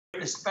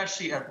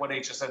especially at what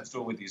HSN's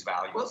doing with these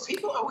values. Well,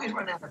 people always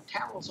run out of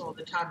towels all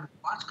the time in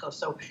Wasco,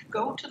 so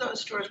go to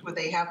those stores where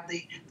they have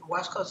the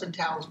Wascos and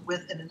towels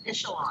with an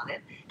initial on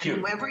it. And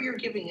whoever you're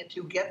giving it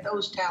to, get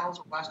those towels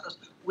or Wascos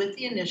with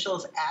the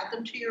initials, add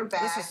them to your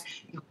bag.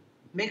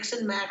 Mix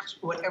and match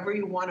whatever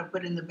you want to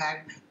put in the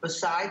bag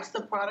besides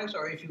the products,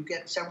 or if you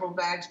get several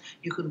bags,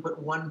 you can put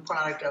one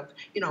product of,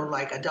 you know,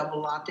 like a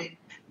double latte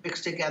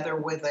mixed together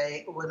with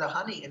a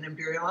honey, an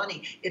imperial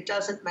honey. It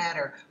doesn't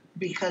matter,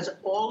 because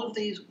all of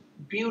these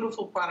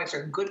beautiful products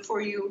are good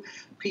for you.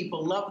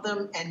 People love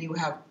them, and you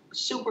have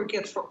super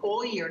gifts for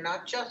all year,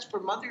 not just for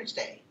Mother's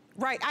Day.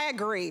 Right, I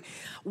agree.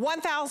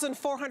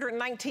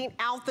 1,419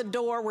 out the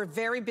door. We're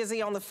very busy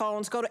on the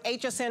phones. Go to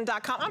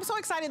hsn.com. I'm so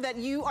excited that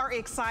you are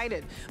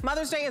excited.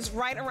 Mother's Day is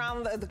right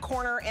around the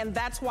corner, and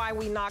that's why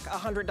we knock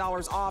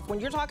 $100 off. When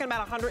you're talking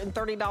about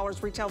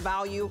 $130 retail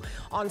value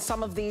on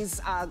some of these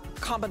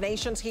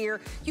combinations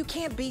here, you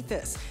can't beat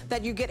this.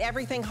 That you get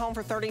everything home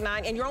for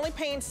 $39, and you're only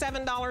paying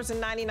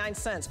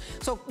 $7.99.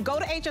 So go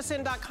to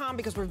hsn.com,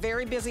 because we're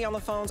very busy on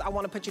the phones. I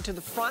want to put you to the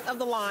front of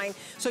the line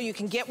so you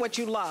can get what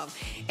you love.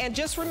 And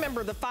just remember,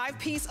 the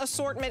 5-piece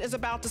assortment is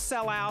about to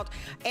sell out,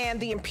 and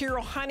the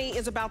Imperial Honey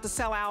is about to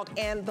sell out,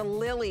 and the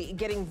Lily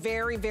getting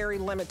very, very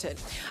limited.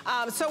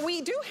 So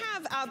we do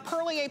have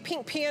Perlier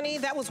Pink Peony.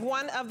 That was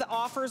one of the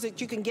offers that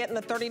you can get in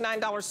the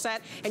 $39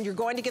 set, and you're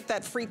going to get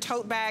that free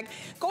tote bag.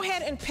 Go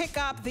ahead and pick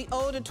up the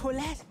Eau de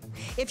Toilette.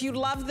 If you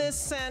love this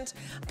scent,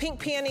 Pink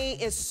Peony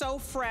is so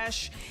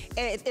fresh.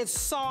 It's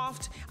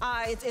soft.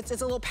 It's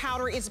a little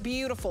powdery. It's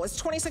beautiful.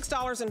 It's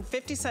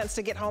 $26.50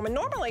 to get home, and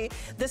normally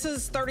this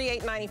is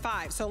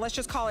 $38.95. So let's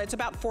just call it, it's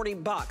about 40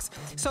 bucks.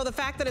 So the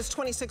fact that it's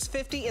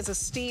 $26.50 is a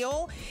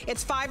steal.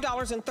 It's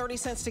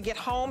 $5.30 to get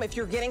home. If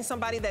you're getting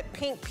somebody that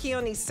Pink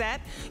Peony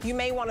set, you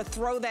may want to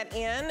throw that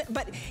in,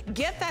 but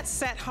get that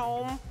set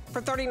home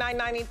for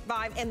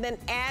 $39.95 and then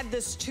add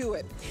this to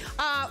it.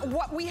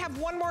 We have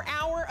one more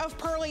hour of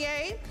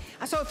Perlier.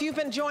 So if you've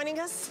been joining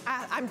us,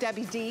 I'm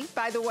Debbie D,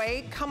 by the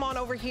way. Come on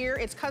over here.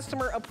 It's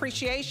customer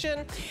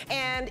appreciation,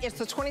 and it's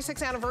the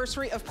 26th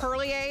anniversary of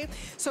Perlier.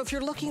 So if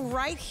you're looking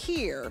right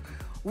here,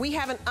 we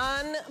have an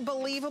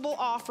unbelievable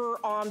offer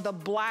on the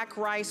Black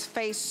Rice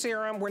Face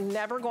Serum. We're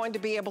never going to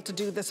be able to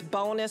do this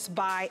bonus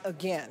buy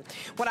again.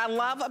 What I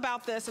love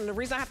about this, and the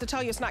reason I have to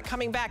tell you it's not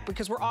coming back,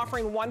 because we're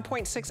offering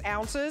 1.6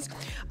 ounces.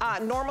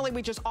 Normally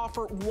we just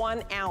offer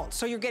 1 ounce.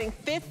 So you're getting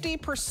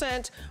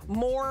 50%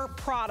 more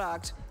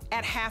product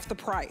at half the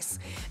price.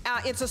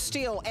 It's a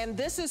steal, and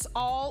this is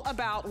all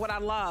about what I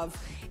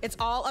love. It's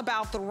all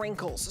about the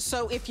wrinkles.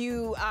 So if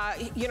you,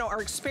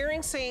 are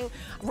experiencing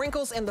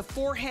wrinkles in the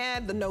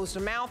forehead, the nose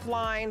to mouth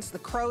lines, the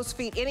crow's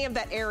feet, any of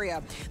that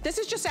area, this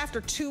is just after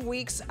 2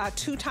 weeks,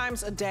 2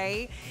 times a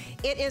day.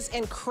 It is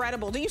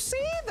incredible. Do you see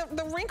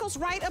the wrinkles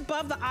right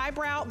above the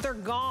eyebrow? They're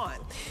gone.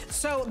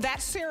 So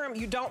that serum,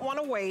 you don't want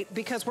to wait,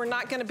 because we're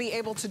not going to be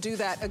able to do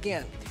that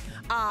again.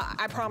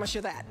 I promise you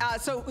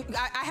that. So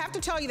I have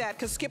to tell you that,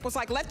 because Skip was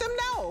like, let them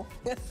know.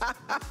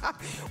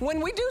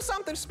 When we do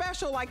something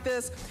special like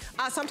this,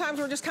 sometimes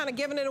we're just kind of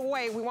giving it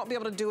away. We won't be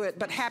able to do it,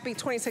 but happy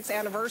 26th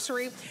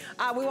anniversary.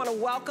 We want to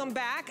welcome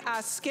back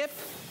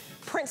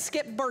Prince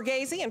Skip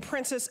Borghese and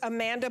Princess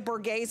Amanda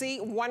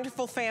Borghese,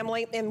 wonderful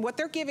family, and what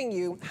they're giving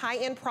you,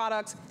 high-end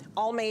products,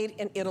 all made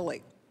in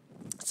Italy.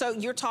 So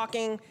you're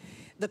talking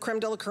the creme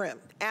de la creme.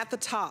 At the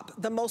top,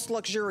 the most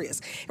luxurious.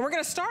 And we're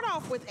gonna start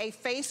off with a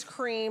face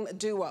cream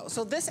duo.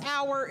 So this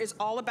hour is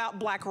all about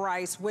Black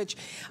Rice, which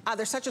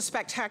there's such a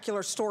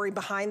spectacular story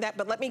behind that,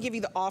 but let me give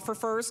you the offer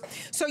first.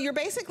 So you're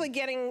basically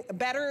getting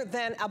better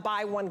than a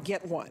buy one,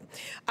 get one.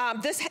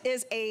 This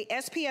is a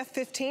SPF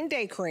 15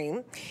 day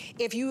cream.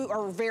 If you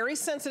are very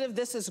sensitive,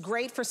 this is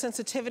great for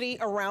sensitivity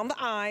around the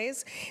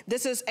eyes.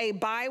 This is a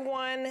buy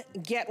one,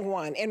 get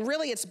one. And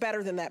really it's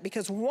better than that,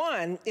 because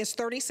one is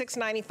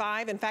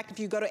 $36.95. In fact, if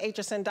you go to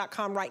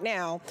hsn.com right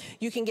now,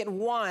 you can get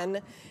one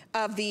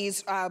of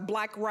these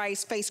Black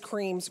Rice face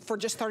creams for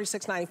just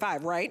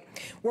 $36.95, right?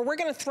 Well, we're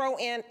gonna throw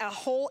in a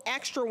whole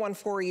extra one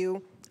for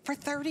you for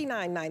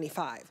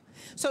 $39.95.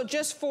 So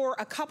just for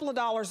a couple of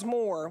dollars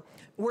more,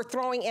 we're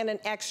throwing in an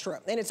extra,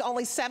 and it's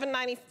only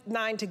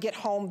 $7.99 to get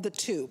home the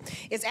 2.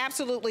 It's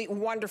absolutely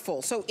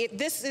wonderful. So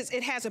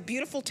it has a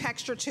beautiful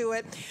texture to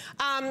it.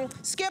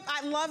 Skip,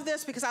 I love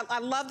this because I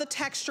love the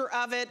texture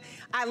of it.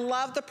 I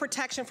love the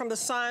protection from the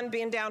sun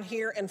being down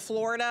here in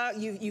Florida.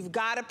 You've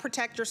got to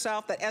protect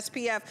yourself, that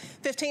SPF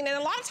 15. And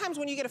a lot of times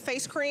when you get a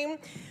face cream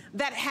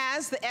that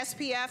has the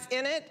SPF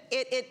in it,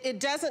 it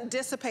doesn't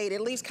dissipate.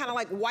 It leaves kind of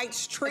like white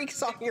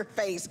streaks on your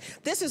face.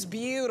 This is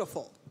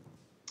beautiful.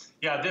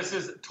 Yeah, this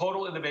is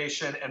total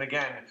innovation. And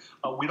again,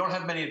 we don't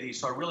have many of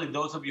these. So really,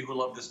 those of you who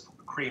love this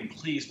cream,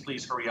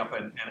 please hurry up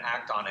and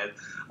act on it.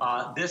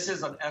 This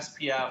is an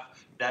SPF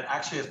that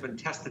actually has been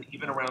tested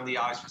even around the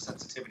eyes for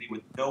sensitivity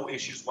with no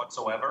issues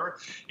whatsoever.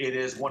 It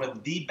is one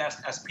of the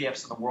best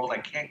SPFs in the world. I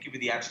can't give you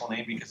the actual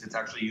name because it's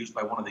actually used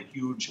by one of the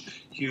huge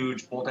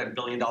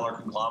multi-billion-dollar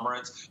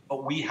conglomerates,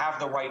 but we have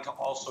the right to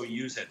also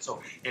use it.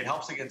 So it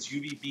helps against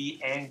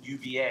UVB and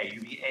UVA.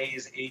 UVA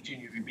is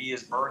aging, UVB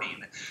is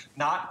burning.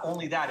 Not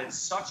only that, it's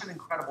such an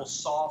incredible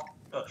soft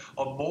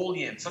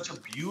emollient, such a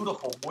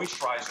beautiful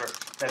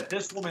moisturizer that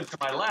this woman to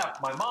my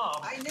left, my mom,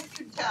 I knew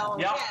you'd tell.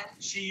 yeah,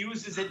 she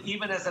uses it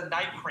even as a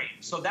night cream.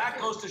 So that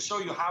goes to show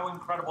you how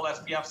incredible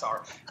SPFs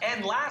are.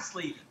 And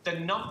lastly, the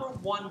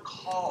 #1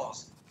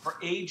 cause for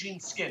aging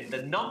skin, the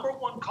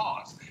 #1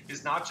 cause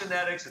is not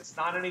genetics, it's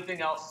not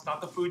anything else, it's not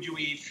the food you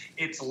eat,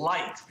 it's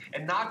light.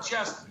 And not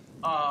just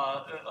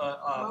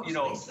you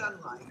know,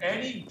 sunlight.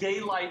 Any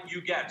daylight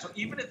you get. So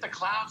even if the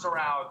clouds are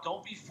out,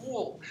 don't be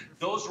fooled.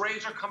 Those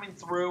rays are coming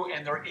through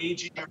and they're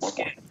aging your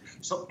skin.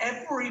 So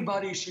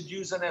everybody should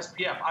use an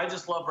SPF. I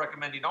just love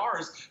recommending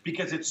ours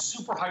because it's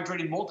super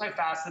hydrating,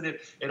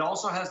 multifaceted. It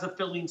also has the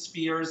filling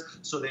spheres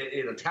so that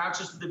it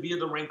attaches to the V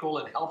of the wrinkle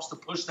and helps to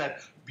push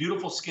that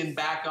beautiful skin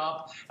back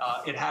up.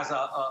 It has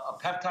a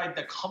peptide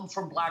that comes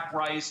from black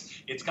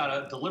rice. It's got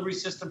a delivery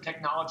system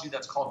technology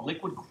that's called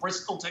liquid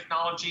crystal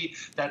technology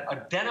that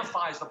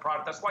identifies the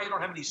product. That's why you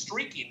don't have any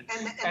streaking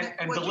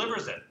and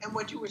delivers it. And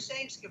what you were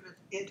saying, Skip, is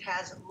it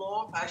has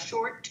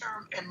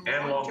short-term and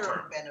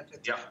long-term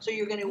benefits. Yep. So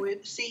you're going to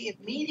see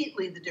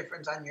immediately the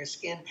difference on your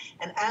skin.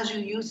 And as you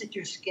use it,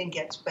 your skin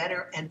gets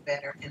better and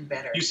better and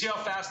better. You see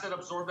how fast it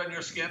absorbed on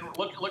your skin?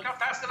 Look how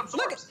fast it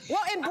absorbs. Look,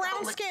 well, and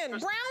brown skin,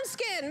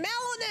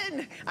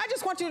 melanin. I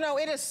just want you to know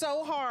it is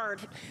so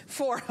hard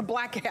for a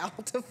black gal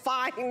to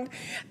find.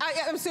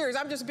 I'm serious,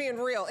 I'm just being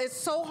real. It's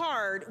so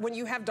hard when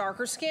you have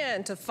darker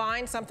skin to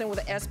find something with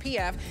an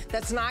SPF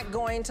that's not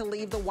going to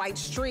leave the white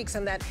streaks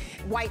and that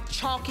white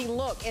chalky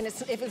look. And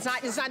if it's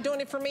not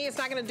doing it for me, it's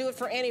not gonna do it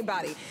for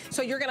anybody.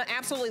 So you're gonna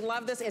absolutely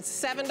love this. It's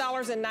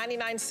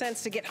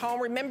 $7.99 to get home.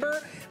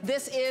 Remember,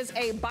 this is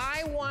a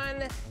buy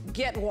one,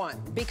 get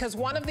one, because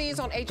one of these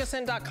on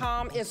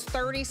hsn.com is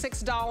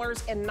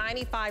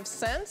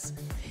 $36.95.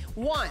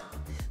 One.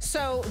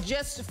 So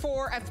just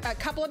for a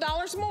couple of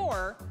dollars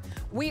more,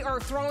 we are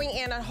throwing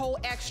in a whole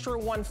extra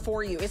one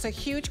for you. It's a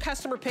huge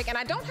customer pick, and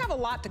I don't have a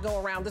lot to go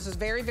around. This is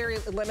very, very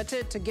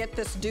limited to get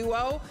this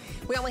duo.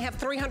 We only have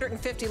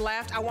 350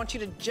 left. I want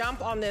you to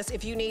jump on this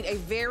if you need a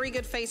very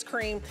good face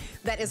cream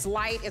that is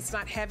light, it's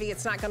not heavy,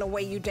 it's not gonna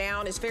weigh you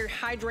down. It's very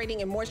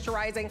hydrating and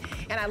moisturizing,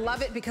 and I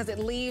love it because it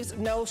leaves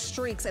no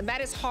streaks, and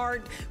that is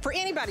hard for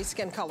anybody's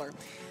skin color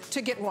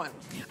to get one.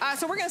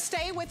 So we're gonna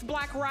stay with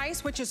black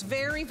rice, which is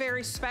very,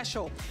 very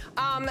special.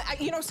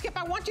 You know, Skip,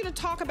 I want you to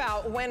talk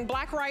about when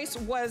black rice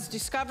was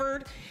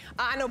discovered.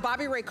 I know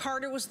Bobby Ray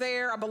Carter was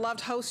there, our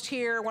beloved host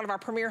here. One of our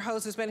premier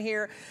hosts has been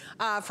here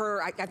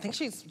for, I think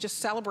she's just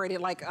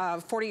celebrated like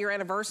a 40-year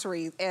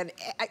anniversary. And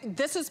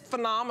this is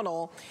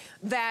phenomenal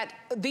that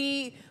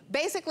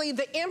basically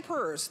the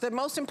emperors, the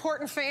most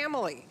important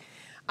family,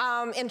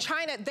 in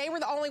China, they were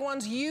the only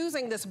ones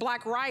using this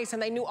black rice,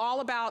 and they knew all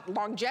about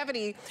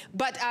longevity.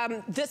 But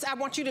I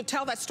want you to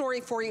tell that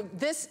story for you.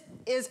 This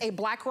is a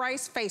black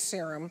rice face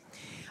serum.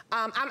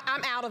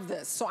 I'm out of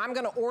this, so I'm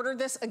gonna order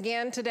this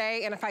again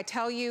today, and if I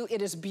tell you,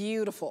 it is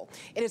beautiful.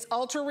 It is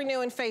Ultra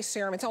Renewing Face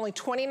Serum. It's only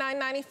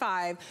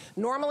 $29.95.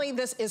 Normally,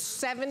 this is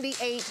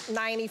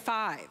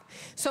 $78.95.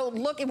 So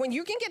look, when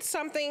you can get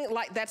something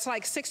that's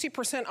like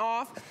 60%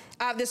 off,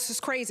 this is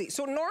crazy.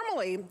 So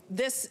normally,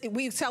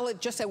 we sell it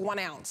just at 1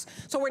 ounce.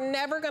 So we're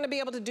never gonna be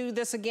able to do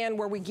this again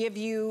where we give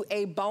you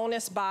a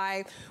bonus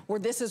buy where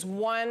this is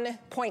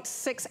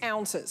 1.6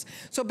 ounces.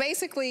 So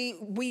basically,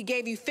 we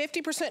gave you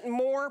 50%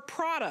 more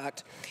product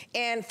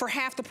and for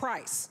half the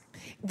price.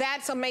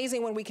 That's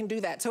amazing when we can do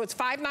that. So it's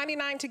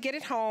 $5.99 to get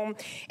it home,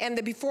 and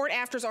the before and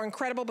afters are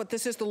incredible, but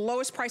this is the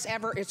lowest price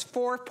ever. It's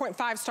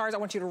 4.5 stars. I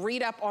want you to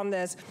read up on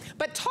this.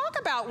 But talk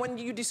about when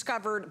you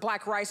discovered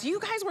black rice. You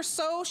guys were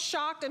so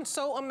shocked and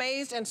so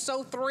amazed and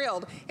so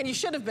thrilled, and you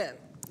should have been.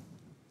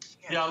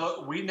 Yeah,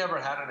 look, we never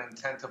had an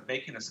intent of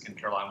making a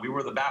skincare line. We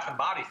were the Bath &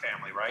 Body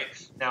family, right?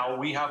 Now,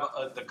 we have,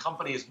 the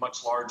company is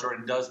much larger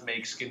and does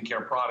make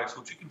skincare products,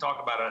 which we can talk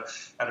about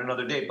at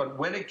another day. But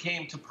when it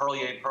came to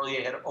Perlier,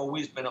 Perlier had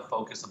always been a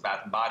focus of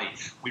Bath & Body.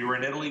 We were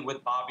in Italy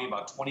with Bobby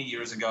about 20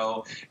 years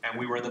ago, and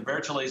we were in the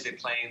Bercellese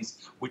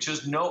Plains, which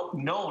is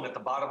known at the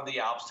bottom of the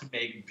Alps to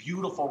make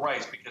beautiful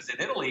rice, because in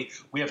Italy,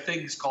 we have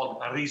things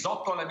called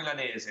risotto alla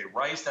milanese,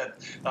 rice that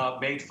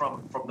made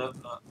from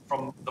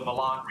the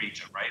Milan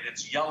region, right?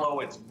 It's yellow,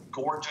 it's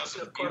gorgeous,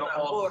 it's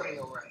beautiful.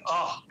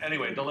 Oh,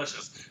 anyway,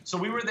 delicious. So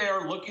we were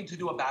there looking to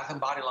do a Bath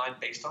 & Body line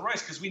based on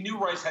rice, because we knew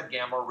rice had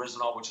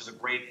gamma-oryzanol, which is a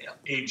great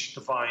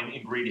age-defying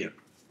ingredient.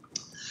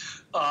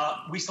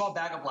 We saw a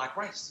bag of black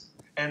rice.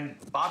 And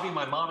Bobby,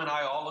 my mom, and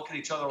I all look at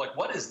each other like,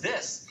 what is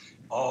this?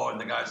 Oh,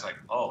 and the guy's like,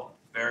 oh,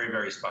 very,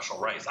 very special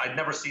rice. I'd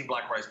never seen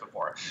black rice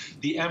before.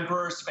 The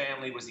emperor's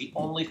family was the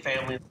only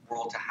family in the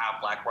world to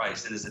have black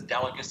rice. It is a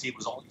delicacy. It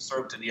was only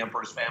served to the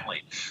emperor's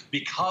family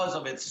because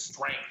of its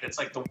strength. It's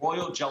like the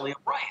royal jelly of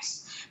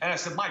rice. And I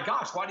said, my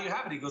gosh, why do you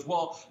have it? He goes,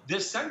 well,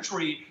 this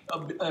century,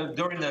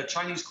 during the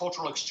Chinese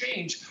cultural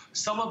exchange,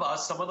 some of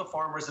the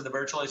farmers in the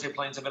Vercellese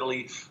plains of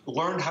Italy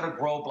learned how to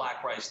grow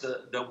black rice.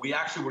 We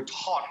actually were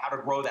taught how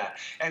to grow that.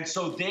 And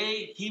so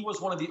he was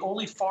one of the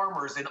only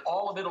farmers in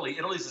all of Italy.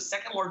 Italy is the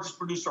second largest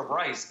producer of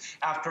rice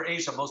after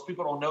Asia. Most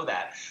people don't know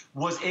that.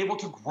 Was able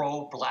to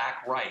grow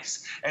black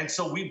rice. And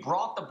so we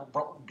brought the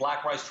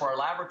black rice to our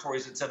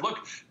laboratories and said,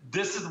 look,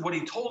 this is what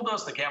he told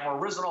us. The gamma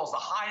oryzanol is the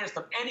highest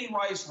of any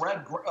rice,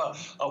 red,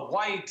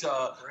 white,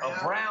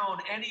 brown,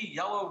 any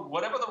yellow,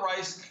 whatever the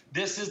rice.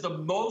 This is the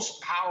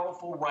most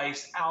powerful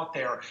rice out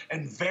there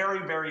and very,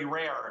 very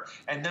rare.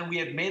 And then we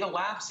had made a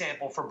lab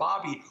sample for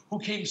Bobby, who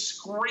came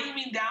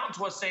screaming down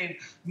to us saying,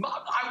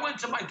 I went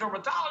to my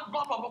dermatologist,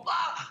 blah, blah, blah, blah.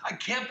 I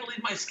can't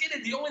believe my skin.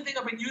 And the only thing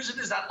I've been using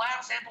is that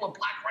lab sample of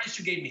black rice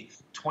you gave me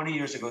 20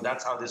 years ago.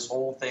 That's how this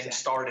whole thing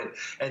started.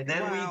 And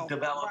then we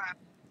developed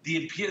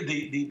the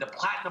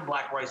platinum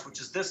black rice, which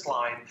is this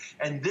line.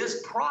 And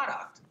this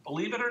product,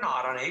 believe it or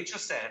not, on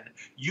HSN,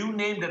 you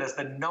named it as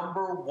the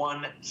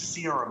 #1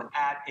 serum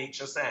at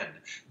HSN.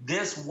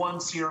 This one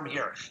serum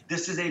here.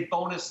 This is a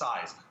bonus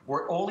size.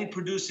 We're only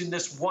producing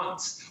this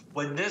once.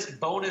 When this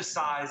bonus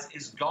size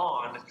is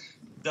gone,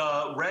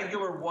 the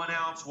regular 1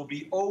 ounce will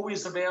be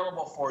always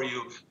available for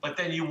you, but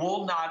then you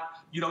will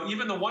not,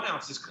 even the 1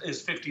 ounce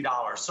is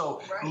 $50.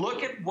 So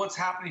look at what's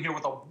happening here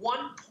with a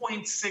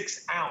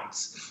 1.6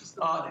 ounce.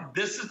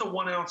 This is the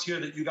 1 ounce here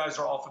that you guys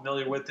are all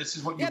familiar with. This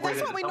is what you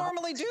that's what we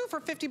normally do for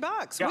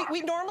 $50. Yeah.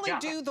 We normally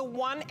do the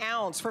 1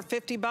 ounce for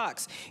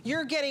 $50.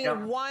 You're getting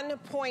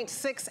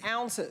 1.6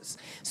 ounces.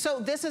 So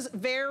this is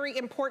very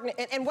important.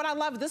 And what I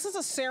love, this is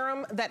a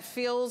serum that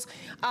feels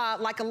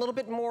like a little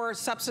bit more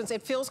substance.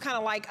 It feels kind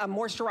of like a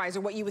moisturizer,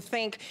 what you would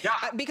think.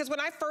 Because when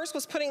I first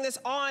was putting this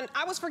on,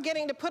 I was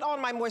forgetting to put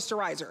on my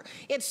moisturizer.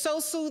 It's so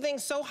soothing,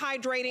 so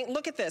hydrating.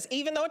 Look at this.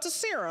 Even though it's a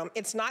serum,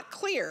 it's not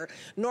clear.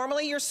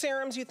 Normally your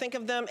serums, you think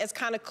of them as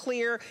kind of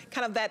clear,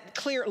 kind of that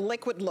clear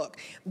liquid look.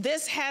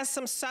 This has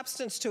some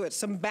substance to it,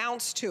 some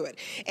bounce to it.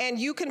 And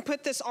you can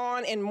put this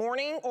on in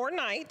morning or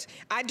night.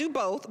 I do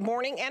both,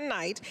 morning and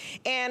night.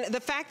 And the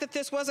fact that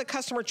this was a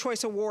Customer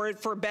Choice Award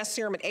for Best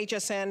Serum at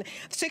HSN,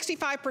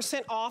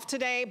 65% off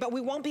today, but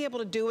we won't be able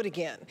to do it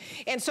again.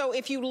 And so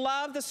if you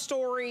love the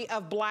story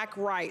of black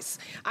rice,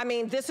 I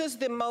mean, this is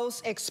the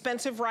most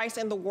expensive rice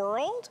in the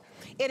world.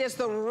 It is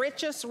the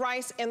richest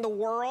rice in the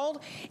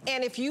world.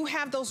 And if you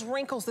have those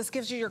wrinkles, this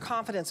gives you your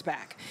confidence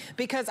back.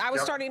 Because I was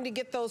starting to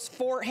get those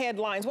forehead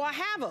lines. Well, I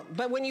have them,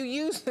 but when you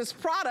use this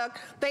product,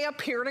 they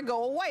appear to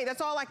go away.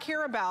 That's all I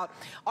care about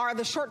are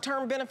the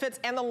short-term benefits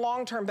and the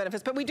long-term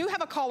benefits. But we do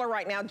have a caller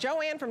right now,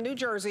 Joanne from New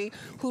Jersey,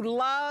 who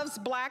loves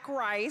black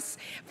rice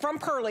from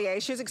Perlier.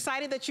 She's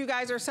excited that you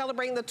guys are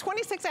celebrating the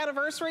 26th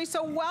anniversary.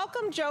 So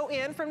welcome,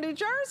 Joanne from New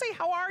Jersey.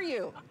 How are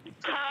you?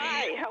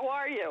 Hi, how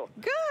are you?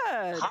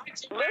 Good.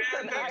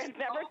 Listen, I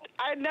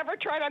had never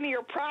tried any of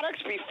your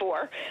products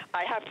before.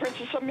 I have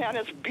Princess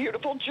Amanda's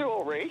beautiful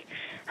jewelry,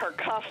 her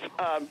cuff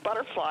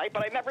butterfly,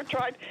 but I never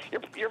tried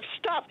your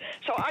stuff.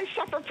 So I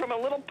suffer from a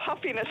little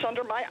puffiness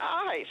under my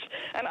eyes,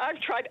 and I've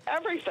tried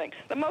everything,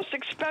 the most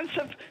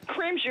expensive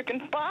creams you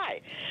can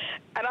buy.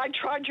 And I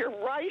tried your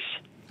rice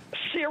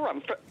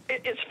serum.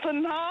 It's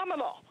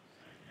phenomenal.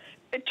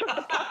 It took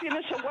the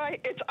puffiness away.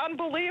 It's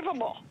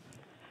unbelievable.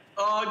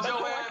 Oh,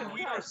 Joanne,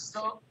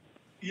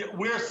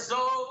 we're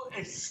so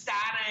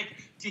ecstatic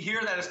to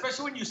hear that,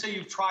 especially when you say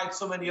you've tried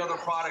so many other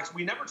products.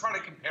 We never try to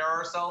compare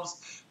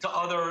ourselves to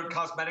other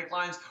cosmetic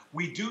lines.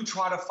 We do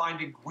try to find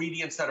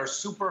ingredients that are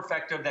super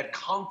effective, that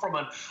come from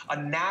a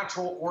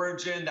natural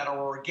origin, that are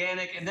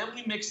organic, and then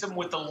we mix them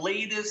with the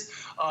latest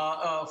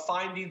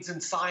findings in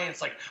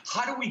science. Like,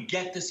 how do we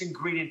get this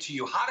ingredient to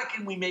you? How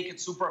can we make it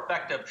super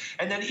effective?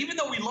 And then even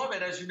though we love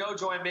it, as you know,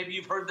 Joanne, maybe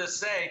you've heard this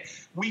say,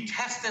 we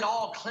test it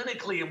all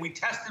clinically, and we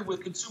test it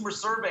with consumer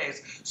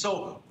surveys.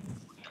 So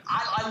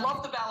I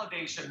love the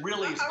validation,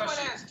 really. I want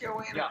to ask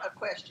Joanne a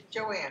question.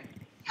 Joanne,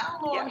 how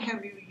long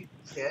have you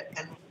used it,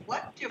 and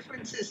what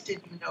differences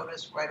did you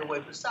notice right away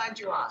besides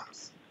your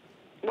eyes?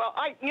 Well,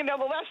 the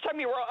last time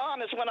you were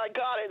on is when I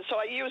got it, so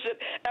I use it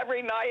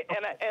every night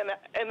and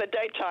in the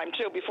daytime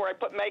too, before I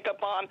put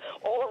makeup on,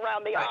 all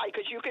around the eye.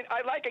 Because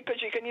I like it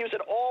because you can use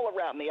it all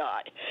around the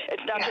eye.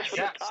 It's not just for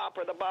the top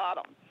or the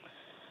bottom.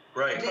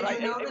 Right. But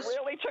it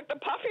really took the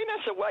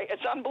puffiness away.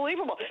 It's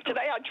unbelievable.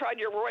 Today I tried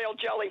your Royal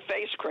Jelly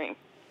face cream.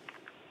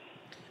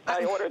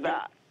 I ordered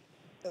that.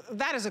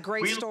 That is a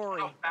great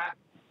story.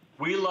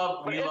 We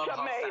love It's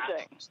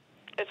amazing.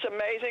 It's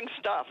amazing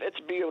stuff. It's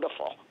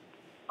beautiful.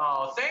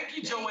 Oh, thank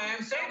you,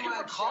 Joanne. Thank you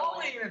for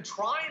calling and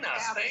trying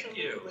us. Thank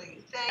you.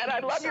 And I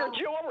love your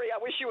jewelry.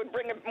 I wish you would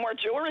bring more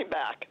jewelry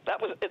back.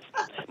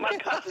 My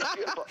cuff is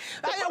beautiful.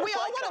 We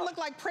all want to look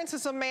like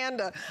Princess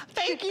Amanda.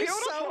 Thank you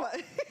so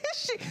much.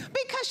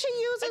 Because she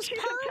uses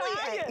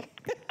Perlier.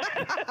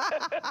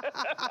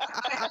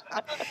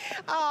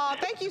 Oh,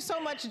 thank you so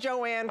much,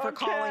 Joanne, for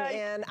calling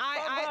in.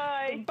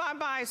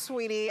 Bye-bye,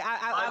 sweetie.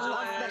 I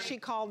love that she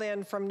called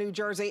in from New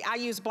Jersey. I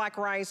use black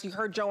rice. You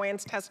heard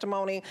Joanne's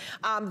testimony.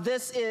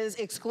 This is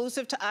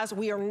exclusive to us.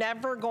 We are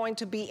never going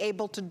to be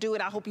able to do it.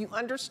 I hope you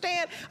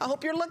understand. I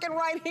hope you're looking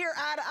right here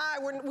eye to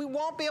eye. We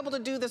won't be able to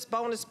do this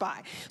bonus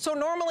buy. So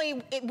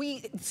normally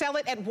we sell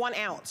it at 1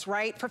 ounce,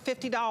 right, for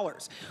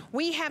 $50.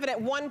 We have it at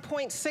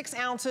 1.6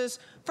 ounces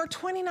for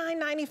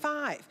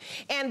 $29.95.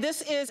 And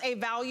this is a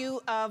value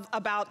of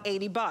about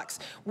 80 bucks.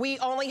 We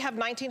only have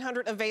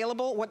 1,900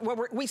 available.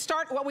 We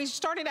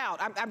started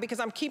out, because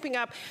I'm keeping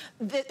up,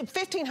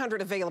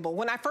 1,500 available.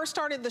 When I first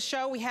started the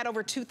show, we had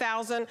over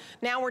 2,000.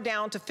 Now we're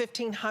down to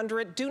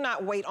 1,500. Do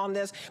not wait on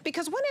this,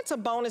 because when it's a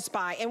bonus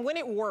buy and when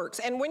it works,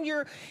 and when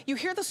you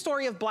hear the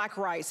story of black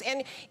rice,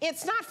 and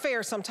it's not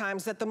fair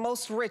sometimes that the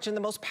most rich and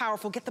the most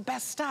powerful get the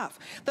best stuff.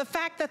 The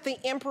fact that the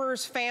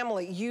emperor's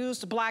family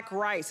used black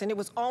rice, and it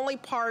was only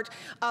part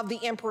of the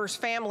emperor's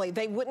family.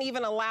 They wouldn't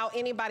even allow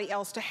anybody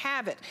else to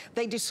have it.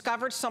 They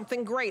discovered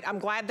something great. I'm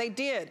glad they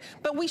did.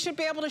 But we should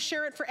be able to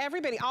share it for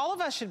everybody. All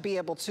of us should be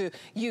able to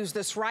use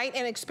this, right?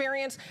 And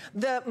experience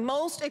the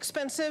most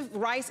expensive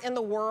rice in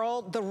the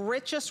world, the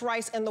richest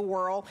rice in the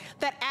world,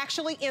 that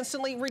actually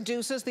instantly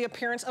reduces the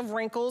appearance of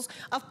wrinkles,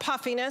 of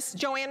puffiness.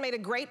 Joanne made a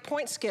great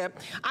point, Skip.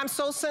 I'm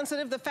so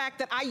sensitive, the fact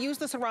that I use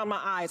this around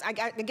my eyes. I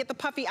get the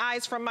puffy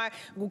eyes from my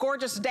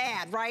gorgeous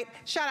dad, right?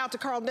 Shout out to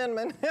Carl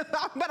Denman.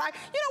 But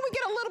we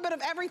get a little bit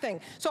of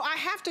everything. So I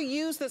have to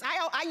use this.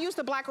 I use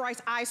the black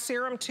rice eye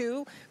serum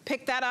too.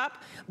 Pick that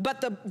up.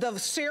 But the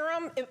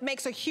serum, it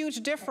makes a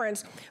huge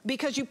difference,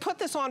 because you put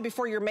this on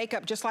before your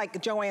makeup, just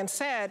like Joanne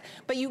said,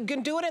 but you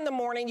can do it in the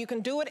morning, you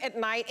can do it at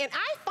night. And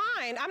I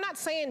find, I'm not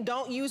saying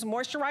don't use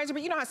moisturizer,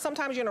 but you know how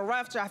sometimes you're in a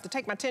rush, I have to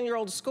take my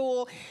 10-year-old to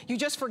school, you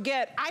just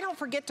forget. I don't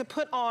forget to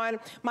put on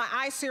my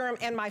eye serum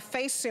and my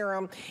face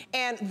serum.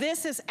 And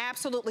this is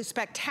absolutely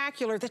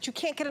spectacular that you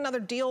can't get another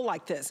deal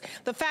like this.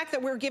 The fact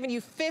that we're giving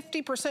you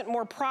 50%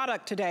 more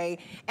product today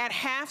at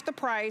half the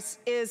price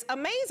is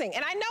amazing.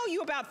 And I know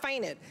you about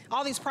fainted.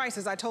 All these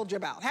prices I told you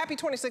about. Happy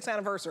 26th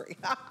anniversary.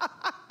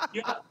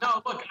 Yeah,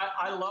 no, look,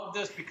 I love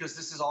this because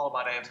this is all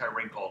about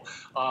anti-wrinkle.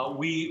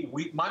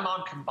 My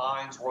mom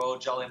combines royal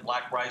jelly and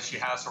black rice. She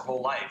has her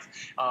whole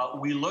life.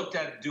 We looked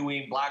at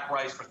doing black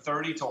rice for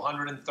 30 to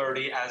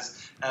 130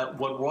 as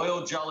what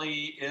royal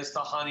jelly is to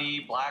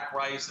honey, black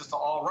rice is to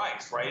all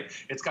rice, right?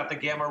 It's got the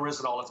gamma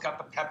resinol, it's got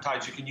the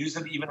peptides. You can use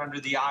it even under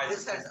the eyes.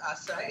 This has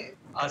acai.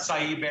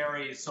 Acai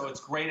berries, so it's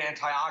great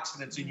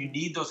antioxidants, and you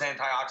need those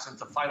antioxidants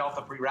to fight off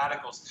the free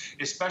radicals,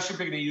 especially if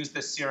you're going to use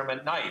this serum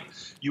at night.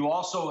 You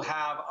also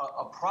have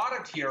a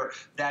product here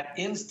that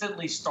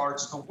instantly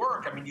starts to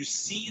work. I mean, you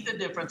see the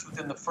difference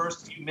within the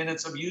first few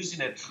minutes of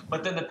using it,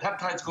 but then the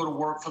peptides go to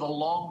work for the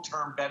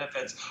long-term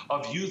benefits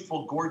of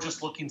youthful,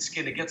 gorgeous-looking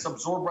skin. It gets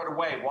absorbed right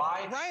away.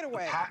 Why? Right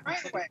away.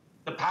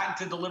 The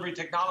patented delivery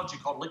technology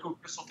called liquid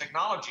crystal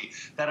technology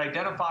that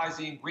identifies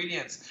the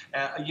ingredients,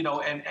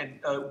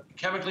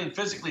 chemically and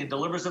physically, and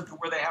delivers them to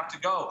where they have to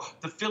go.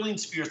 The filling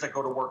spheres that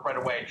go to work right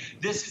away.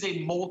 This is a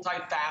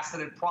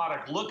multifaceted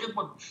product.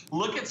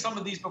 Look at some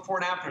of these before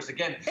and afters.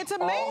 Again, it's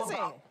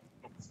amazing.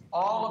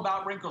 All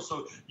about wrinkles.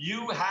 So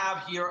you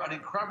have here an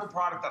incredible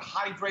product that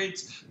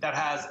hydrates, that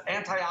has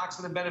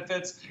antioxidant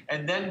benefits,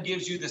 and then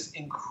gives you this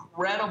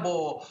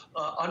incredible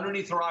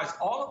underneath her eyes.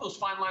 All of those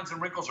fine lines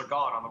and wrinkles are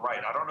gone on the right.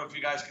 I don't know if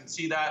you guys can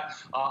see that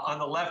on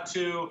the left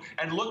too.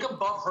 And look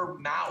above her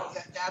mouth.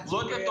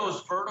 Look at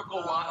those vertical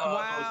lines.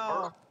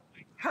 Wow.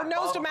 Her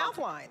nose to mouth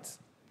lines.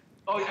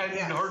 Oh,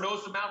 and her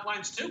nose to mouth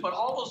lines too, but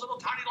all those little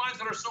tiny lines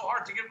that are so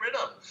hard to get rid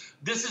of.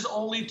 This is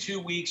only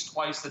 2 weeks,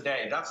 twice a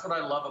day. That's what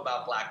I love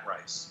about black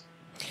rice.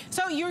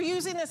 So you're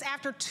using this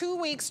after 2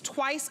 weeks,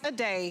 twice a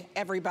day,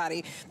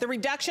 everybody. The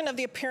reduction of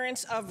the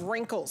appearance of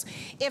wrinkles.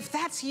 If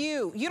that's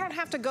you, you don't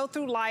have to go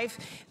through life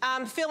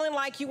feeling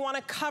like you want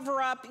to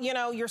cover up,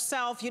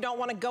 yourself. You don't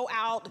want to go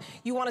out.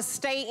 You want to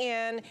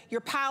stay in.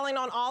 You're piling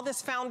on all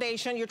this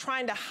foundation. You're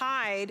trying to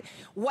hide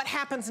what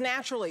happens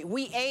naturally.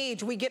 We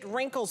age, we get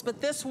wrinkles,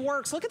 but this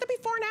works. Look at the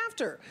before and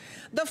after.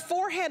 The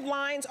forehead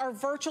lines are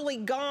virtually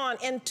gone.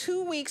 In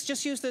 2 weeks,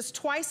 just use this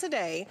twice a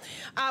day.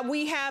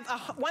 We have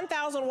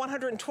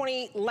 1,120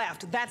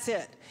 left. That's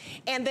it.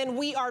 And then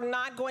we are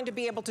not going to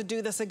be able to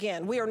do this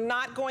again. We are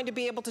not going to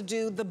be able to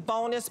do the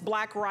bonus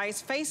black rice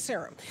face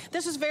serum.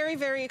 This is very,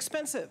 very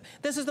expensive.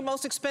 This is the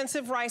most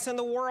expensive rice in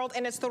the world,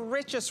 and it's the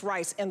richest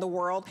rice in the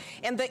world.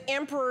 And the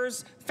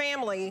emperor's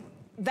family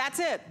That's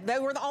it. They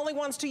were the only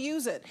ones to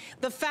use it.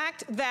 The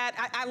fact that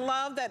I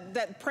love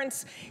that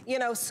Prince, you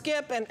know,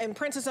 Skip and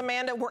Princess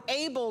Amanda were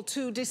able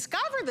to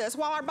discover this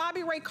while our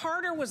Bobby Ray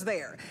Carter was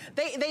there.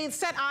 They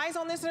set eyes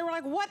on this and they were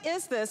like, what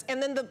is this?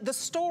 And then the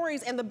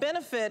stories and the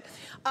benefit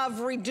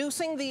of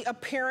reducing the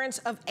appearance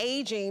of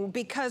aging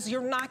because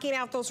you're knocking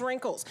out those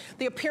wrinkles.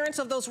 The appearance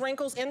of those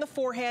wrinkles in the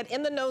forehead,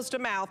 in the nose to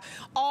mouth,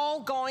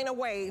 all going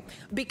away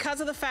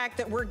because of the fact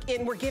that we're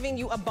giving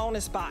you a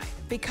bonus buy.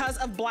 Because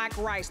of black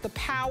rice, the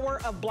power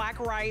of black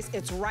rice,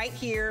 it's right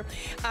here.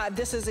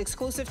 This is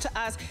exclusive to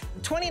us.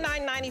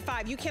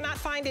 $29.95. You cannot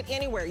find it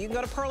anywhere. You can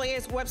go to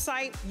Perlier's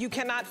website. You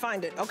cannot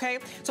find it, okay?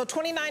 So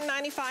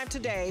 $29.95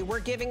 today. We're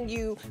giving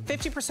you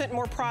 50%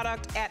 more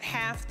product at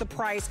half the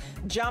price.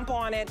 Jump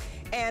on it.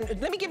 And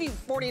let me give you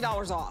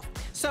 $40 off.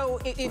 So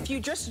if you're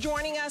just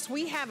joining us,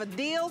 we have a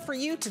deal for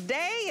you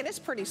today, and it's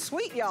pretty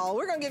sweet, y'all.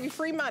 We're gonna give you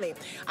free money.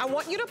 I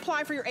want you to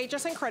apply for your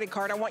HSN credit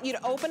card. I want you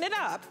to open it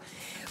up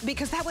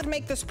because that would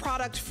make this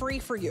product free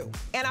for you.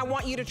 And I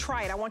want you to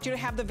try it. I want you to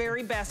have the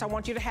very best. I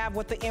want you to have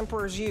what the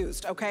emperors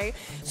used, okay?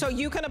 So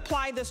you can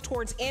apply this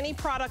towards any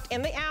product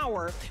in the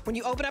hour. When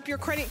you open up your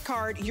credit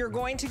card, you're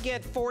going to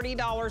get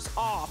 $40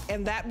 off,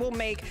 and that will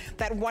make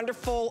that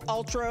wonderful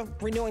Ultra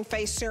Renewing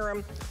Face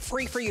Serum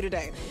free for you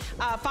today.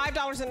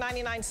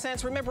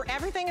 $5.99. Remember,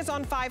 everything is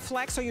on 5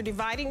 Flex, so you're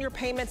dividing your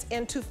payments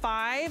into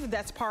 5.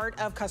 That's part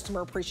of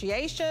customer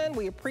appreciation.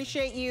 We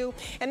appreciate you.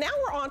 And now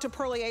we're on to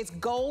Perlier's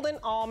Golden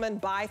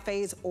Almond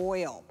Biphase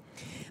Oil.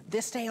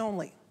 This day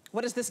only.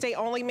 What does this day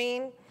only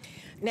mean?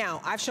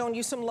 Now, I've shown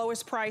you some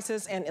lowest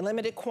prices and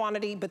limited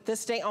quantity, but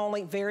this day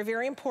only, very,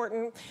 very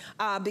important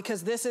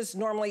because this is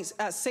normally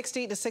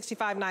 $60 to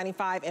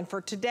 $65.95. And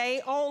for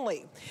today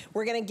only,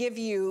 we're gonna give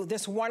you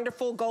this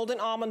wonderful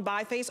Golden Almond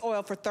Biphase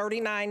Oil for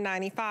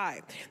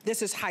 $39.95.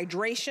 This is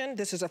hydration,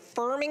 this is a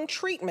firming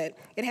treatment.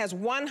 It has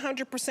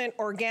 100%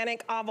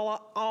 organic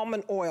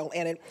almond oil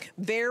in it.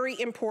 Very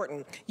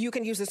important. You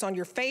can use this on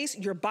your face,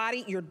 your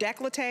body, your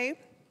décolleté.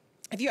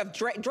 If you have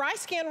dry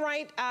skin,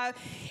 right,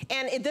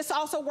 and this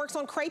also works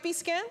on crepey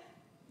skin?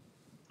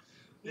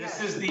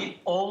 This is the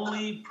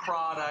only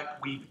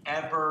product we've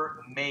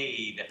ever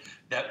made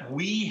that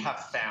we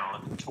have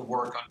found to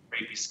work on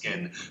crepey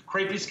skin.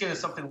 Crepey skin is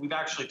something we've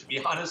actually, to be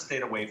honest,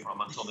 stayed away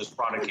from until this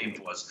product came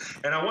to us.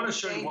 And I want to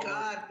show you what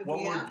I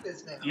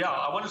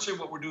want to show you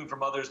what we're doing for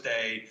Mother's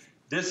Day.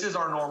 This is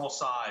our normal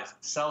size.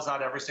 Sells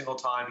out every single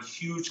time.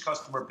 Huge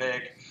customer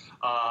pick.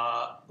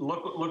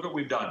 Look what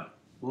we've done.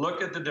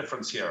 Look at the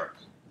difference here.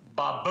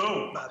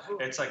 Ba-boom.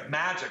 It's like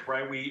magic,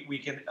 right? We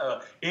can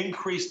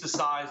increase the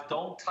size.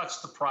 Don't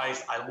touch the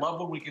price. I love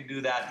when we can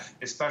do that,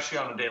 especially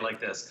on a day like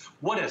this.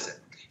 What is it?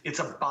 It's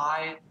a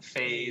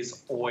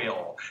biphase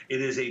oil.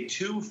 It is a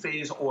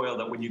 2-phase oil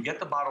that when you get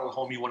the bottle at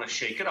home, you want to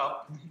shake it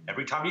up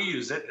every time you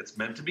use it. It's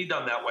meant to be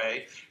done that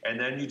way. And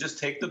then you just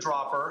take the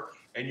dropper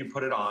and you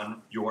put it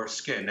on your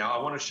skin. Now,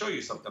 I want to show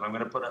you something. I'm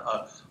going to put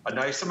a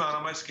nice amount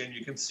on my skin,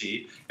 you can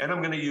see, and I'm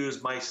going to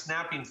use my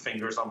snapping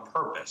fingers on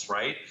purpose,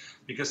 right?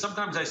 Because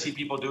sometimes I see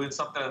people doing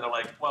something and they're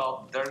like,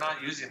 well, they're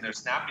not using their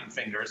snapping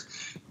fingers.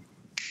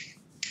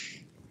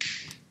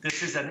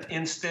 This is an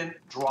instant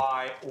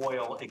dry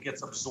oil. It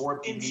gets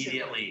absorbed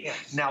immediately.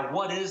 Yes. Now,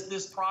 what is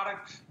this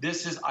product?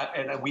 This is,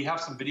 and we have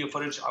some video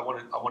footage. I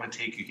want to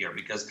take you here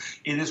because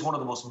it is one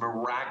of the most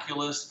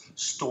miraculous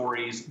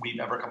stories we've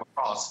ever come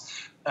across.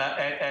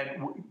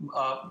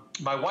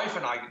 My wife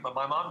and I,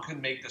 my mom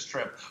couldn't make this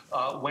trip,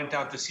 went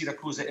down to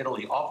Syracuse,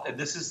 Italy. And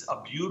this is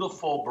a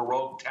beautiful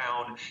Baroque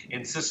town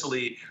in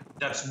Sicily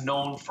that's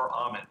known for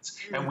almonds.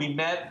 And we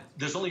met,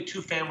 there's only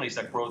 2 families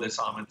that grow this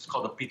almond. It's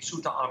called the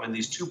Pizzuta almond.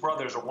 These 2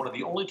 brothers are one of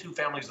the only 2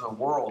 families in the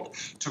world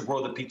to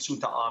grow the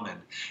Pizzuta almond.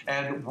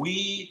 And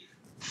we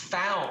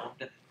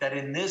found that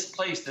in this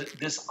place, that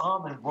this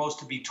almond grows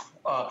to be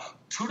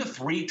 2 to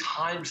 3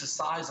 times the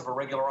size of a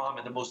regular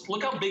almond.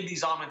 Look how big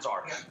these almonds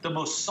are. Yeah. The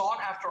most sought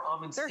after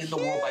almonds in the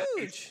world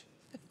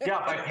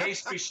by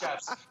pastry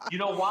chefs. You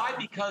know why?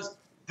 Because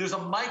there's a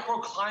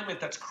microclimate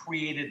that's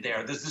created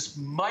there. There's this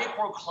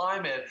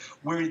microclimate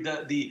where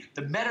the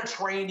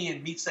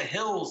Mediterranean meets the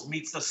hills,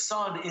 meets the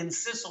sun in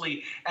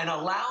Sicily, and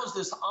allows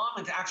this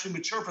almond to actually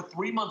mature for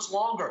 3 months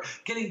longer,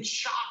 getting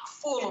chock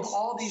full of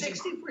all these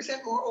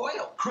 60% more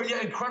oil.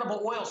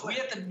 Incredible oils. We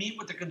have to meet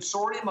with the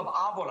consortium of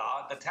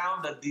Avola, the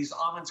town that these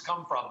almonds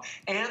come from,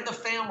 and the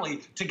family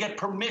to get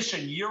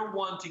permission year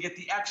 1 to get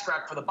the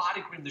extract for the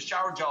body cream, the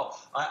shower gel.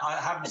 I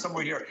have them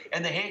somewhere here,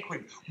 and the hand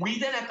cream. We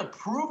then have to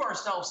prove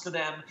ourselves to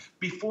them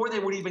before they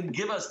would even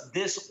give us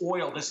this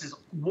oil. This is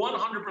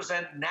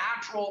 100%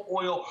 natural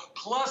oil,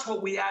 plus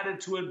what we added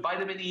to it,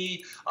 vitamin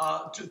E,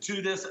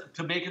 to this,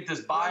 to make it this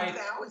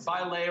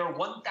bi-layer,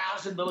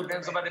 1,000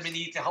 milligrams of vitamin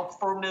E to help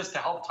firmness, to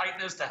help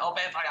tightness, to help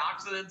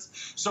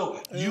antioxidants. So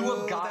you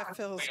have got that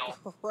feels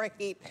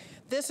great.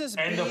 This is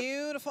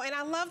beautiful, and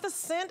I love the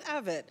scent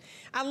of it.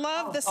 I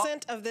love the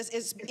scent of this.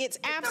 It's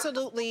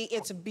absolutely,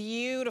 it's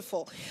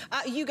beautiful.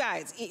 You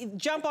guys,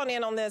 jump on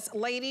in on this.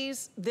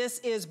 Ladies, this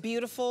is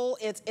beautiful.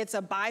 It's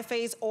a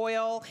biphase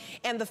oil.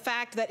 And the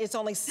fact that it's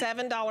only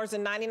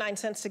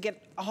 $7.99 to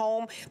get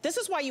home. This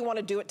is why you want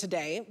to do it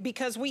today,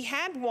 because we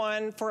had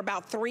one for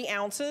about 3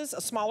 ounces,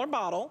 a smaller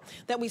bottle,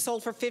 that we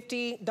sold for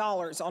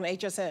 $50 on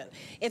HSN.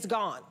 It's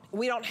gone.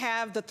 We don't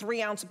have the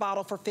 3-ounce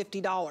bottle for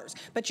 $50,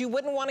 but you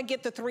wouldn't want to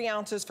get the 3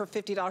 ounces for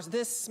 $50.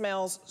 This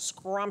smells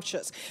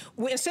scrumptious.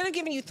 Instead of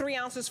giving you 3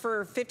 ounces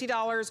for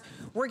 $50,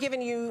 we're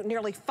giving you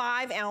nearly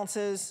 5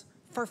 ounces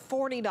for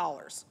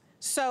 $40.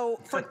 So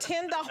for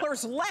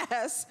 $10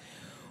 less,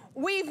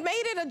 we've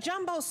made it a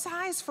jumbo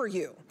size for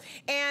you.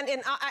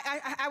 And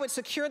I would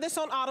secure this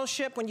on auto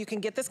ship when you can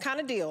get this kind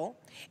of deal.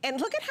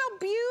 And look at how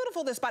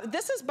beautiful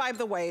this is, by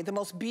the way, the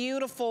most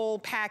beautiful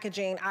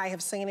packaging I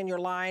have seen in your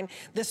line.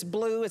 This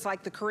blue is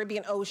like the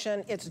Caribbean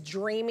Ocean. It's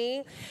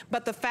dreamy.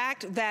 But the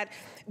fact that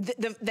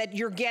that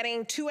you're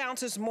getting 2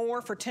 ounces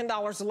more for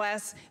 $10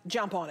 less,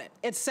 jump on it.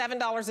 It's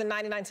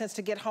 $7.99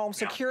 to get home,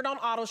 secured on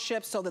auto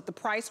ship so that the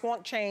price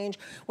won't change.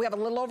 We have a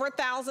little over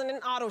 1,000 in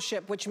auto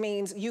ship, which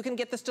means you can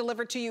get this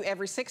delivered to you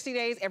every 60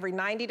 days, every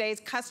 90 days,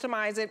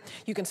 customize it.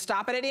 You can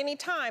stop it at any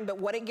time, but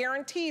what it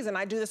guarantees, and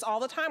I do this all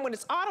the time when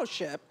it's auto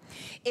ship,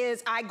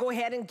 is I go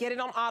ahead and get it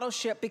on auto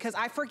ship because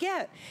I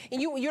forget.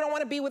 And you don't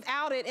want to be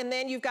without it, and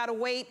then you've got to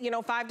wait,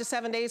 5 to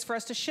 7 days for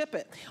us to ship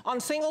it. On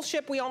single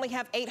ship, we only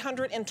have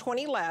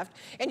 820 left,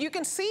 and you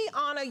can see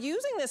Anna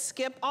using this,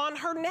 Skip, on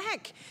her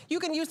neck. You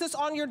can use this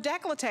on your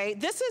décolleté.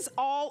 This is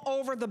all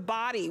over the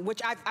body,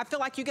 which I feel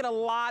like you get a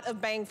lot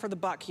of bang for the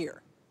buck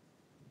here.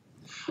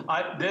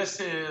 This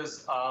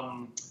is,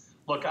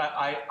 look,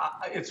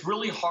 it's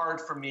really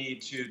hard for me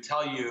to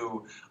tell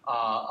you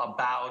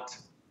about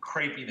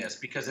crepiness,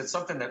 because it's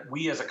something that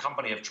we as a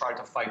company have tried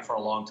to fight for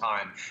a long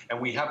time, and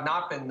we have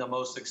not been the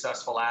most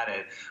successful at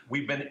it.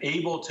 We've been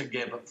able to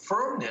give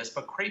firmness,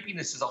 but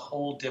crepiness is a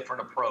whole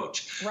different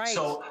approach. Right.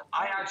 So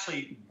I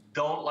actually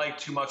don't like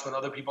too much when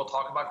other people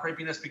talk about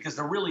crepiness, because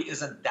there really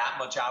isn't that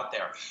much out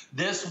there.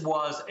 This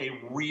was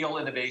a real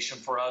innovation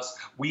for us.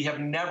 We have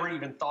never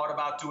even thought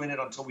about doing it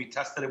until we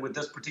tested it with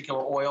this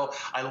particular oil.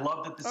 I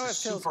love that this is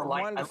super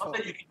light. Wonderful. I love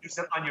that you can use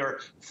it on your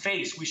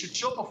face. We should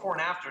show before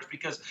and afters,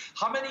 because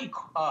how many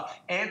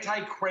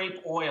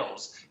anti-crepe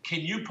oils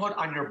can you put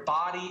on your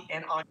body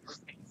and on your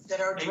face? That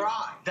are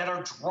dry. That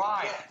are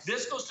dry. Yes.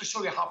 This goes to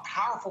show you how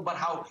powerful, but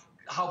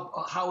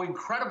how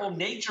incredible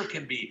nature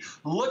can be.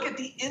 Look at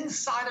the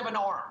inside of an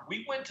arm.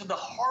 We went to the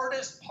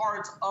hardest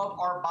parts of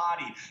our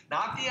body,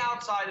 not the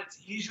outside. It's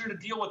easier to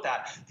deal with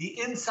that. The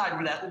inside,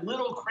 with that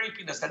little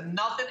crepiness that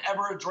nothing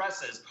ever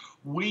addresses.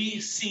 We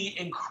see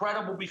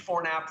incredible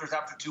before and afters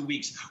after 2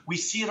 weeks. We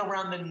see it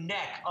around the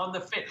neck, on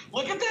the face.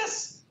 Look at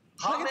this.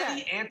 How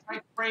many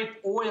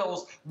anti-crepe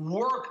oils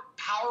work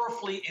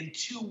powerfully in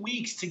 2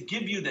 weeks to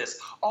give you this?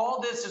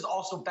 All this is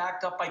also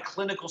backed up by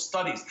clinical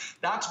studies.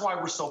 That's why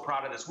we're so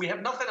proud of this. We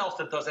have nothing else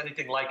that does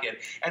anything like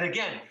it. And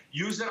again,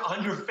 use it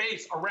on your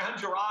face,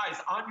 around your eyes,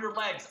 on your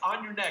legs,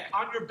 on your neck,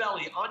 on your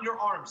belly, on your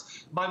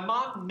arms. My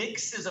mom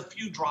mixes a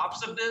few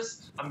drops of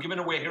this, I'm giving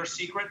away her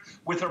secret,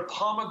 with her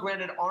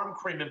pomegranate arm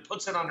cream and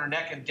puts it on her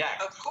neck and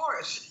neck. Of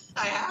course.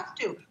 I have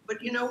to. But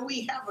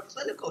we have a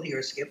clinical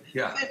here, Skip.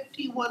 Yeah.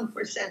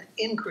 51%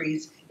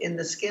 increase in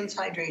the skin's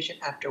hydration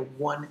after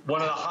 1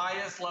 One of the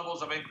highest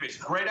levels of increase.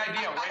 Great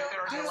idea, right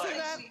there on your see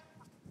legs. that?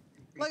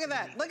 Look at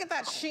that. Look at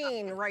that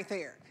sheen right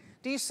there.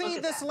 Do you see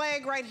this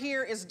leg right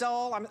here is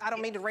dull? I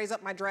don't mean to raise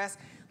up my dress.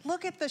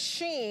 Look at the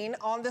sheen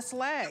on this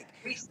leg.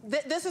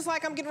 This is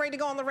like I'm getting ready to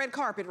go on the red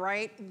carpet,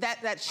 right?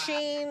 That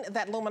sheen,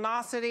 that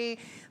luminosity,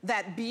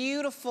 that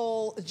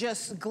beautiful,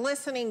 just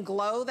glistening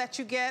glow that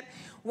you get.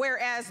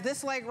 Whereas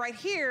this leg right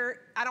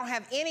here, I don't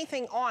have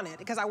anything on it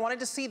because I wanted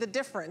to see the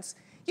difference.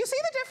 You see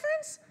the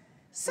difference?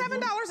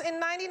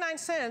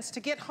 $7.99 to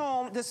get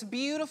home this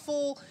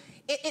beautiful,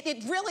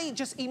 it really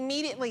just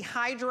immediately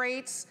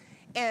hydrates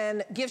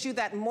and gives you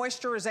that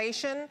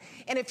moisturization.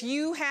 And if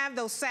you have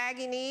those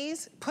saggy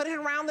knees, put it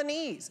around the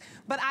knees.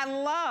 But I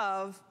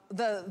love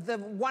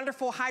the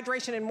wonderful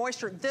hydration and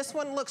moisture. This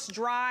one looks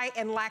dry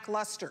and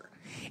lackluster.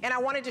 And I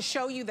wanted to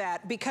show you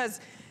that because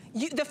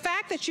the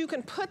fact that you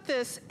can put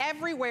this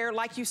everywhere,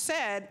 like you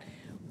said,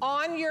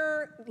 on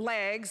your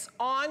legs,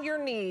 on your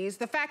knees,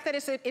 the fact that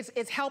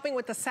it's helping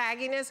with the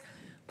sagginess,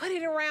 put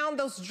it around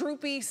those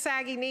droopy,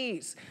 saggy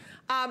knees.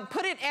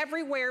 Put it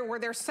everywhere where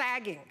they're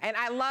sagging. And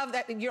I love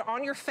that you're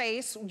on your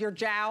face, your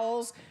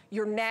jowls,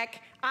 your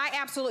neck.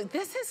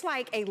 This is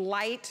like a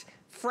light,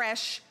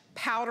 fresh,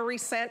 powdery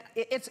scent.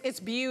 It's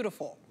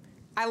beautiful.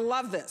 I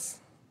love this.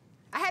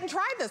 I hadn't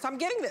tried this, I'm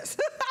getting this.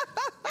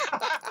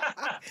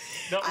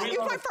 No, it's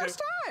my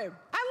first time.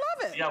 I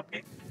love it. Yeah,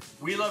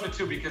 we love it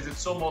too because it's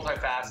so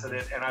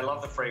multifaceted, and I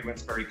love the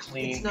fragrance, very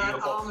clean, it's not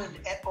beautiful. Almond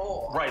at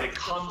all. Right, it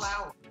comes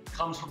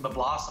from the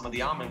blossom of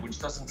the almond, which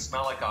doesn't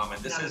smell like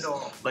almond. This is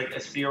like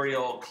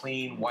ethereal,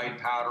 clean, white,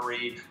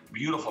 powdery,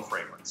 beautiful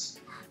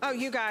fragrance. Oh,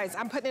 you guys,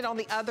 I'm putting it on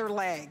the other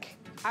leg.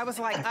 I was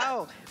like,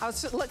 oh, I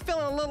was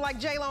feeling a little like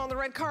J-Lo on the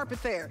red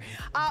carpet there.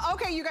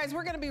 Okay, you guys,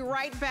 we're gonna be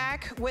right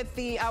back with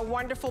the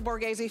wonderful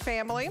Borghese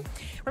family.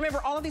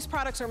 Remember, all of these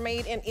products are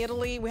made in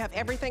Italy. We have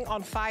everything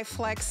on 5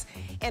 Flex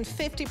and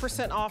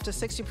 50% off to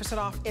 60%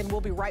 off, and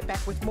we'll be right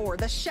back with more.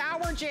 The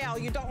shower gel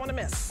you don't wanna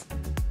miss.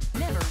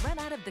 Never run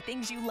out of the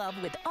things you love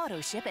with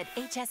AutoShip at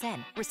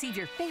HSN. Receive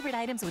your favorite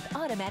items with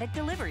automatic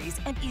deliveries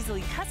and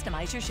easily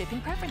customize your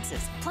shipping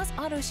preferences. Plus,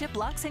 AutoShip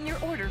locks in your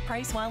order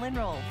price while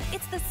enrolled.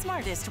 It's the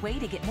smartest way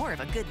to get more of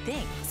a good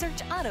thing.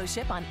 Search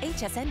AutoShip on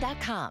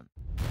hsn.com.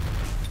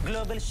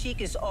 Global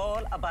Chic is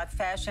all about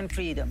fashion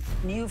freedom,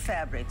 new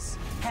fabrics,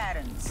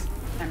 patterns,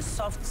 and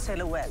soft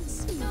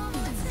silhouettes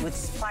with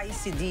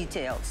spicy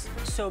details.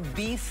 So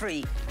be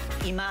free.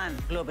 Iman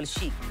Global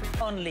Chic,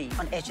 only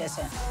on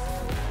HSN.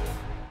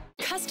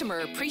 Customer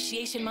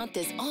Appreciation Month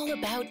is all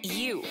about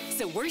you.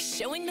 So we're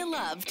showing the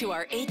love to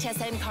our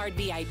HSN card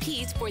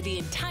VIPs for the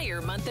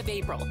entire month of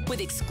April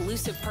with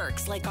exclusive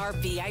perks like our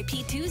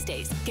VIP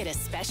Tuesdays. Get a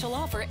special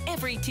offer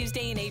every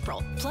Tuesday in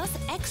April, plus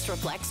extra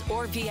flex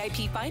or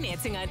VIP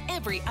financing on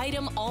every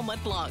item all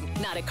month long.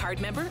 Not a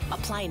card member?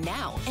 Apply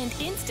now and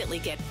instantly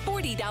get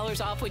 $40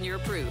 off when you're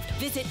approved.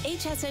 Visit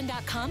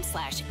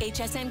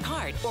hsn.com/HSN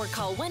card or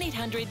call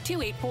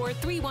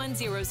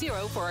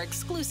 1-800-284-3100 for our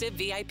exclusive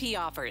VIP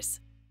offers.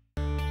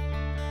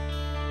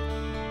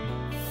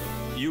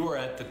 You are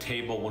at the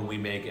table when we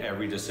make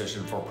every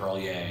decision for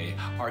Perlier.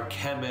 Our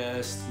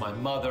chemist, my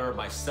mother,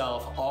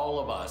 myself, all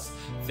of us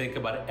think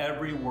about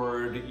every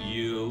word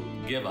you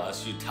give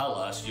us, you tell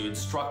us, you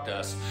instruct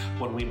us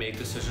when we make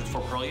decisions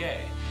for Perlier.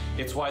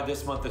 It's why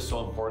this month is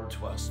so important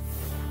to us.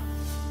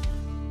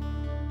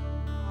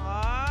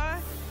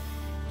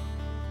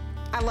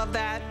 I love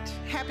that.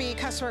 Happy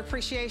customer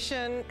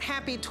appreciation.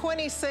 Happy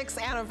 26th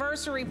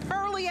anniversary,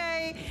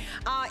 Perlier.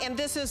 And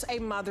this is a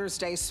Mother's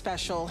Day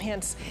special.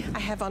 Hence, I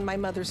have on my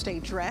Mother's Day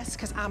dress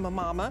because I'm a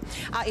mama.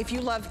 If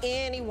you love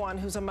anyone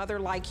who's a mother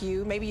like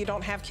you, maybe you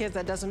don't have kids,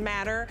 that doesn't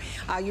matter.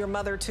 You're a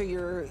mother to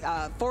your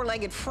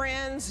four-legged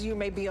friends. You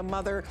may be a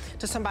mother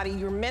to somebody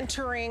you're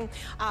mentoring.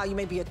 You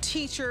may be a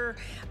teacher.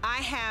 I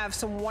have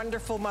some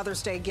wonderful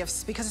Mother's Day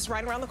gifts because it's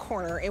right around the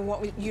corner and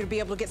want you to be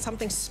able to get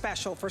something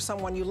special for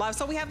someone you love.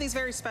 So we have these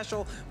very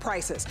special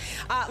prices.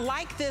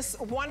 Like this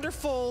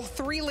wonderful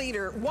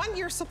 3-liter,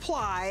 1-year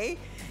supply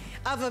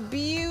of a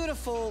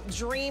beautiful,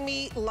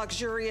 dreamy,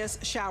 luxurious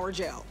shower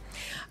gel.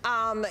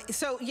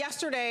 So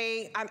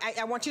yesterday,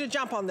 I want you to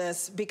jump on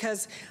this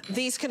because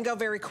these can go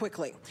very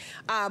quickly.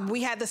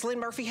 We had this, Lynn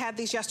Murphy had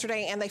these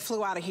yesterday and they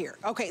flew out of here.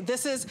 Okay,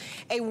 this is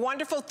a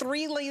wonderful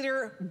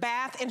 3-liter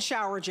bath and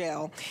shower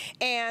gel.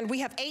 And we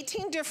have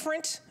 18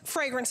 different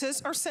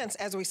fragrances or scents,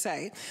 as we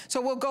say.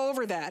 So we'll go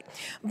over that.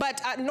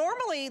 But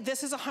normally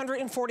this is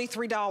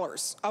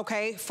 $143,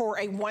 okay, for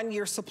a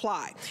 1-year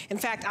supply. In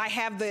fact, I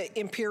have the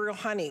Imperial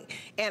Honey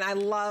and I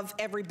love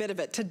every bit of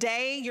it.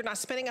 Today, you're not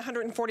spending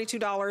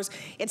 $142.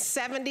 It's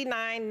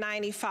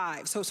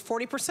 $79.95, so it's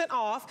 40%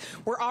 off.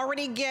 We're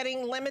already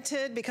getting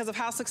limited because of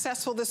how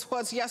successful this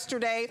was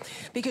yesterday,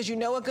 because you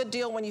know a good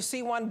deal when you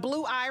see one.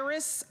 Blue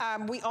Iris,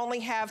 we only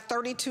have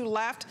 32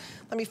 left.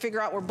 Let me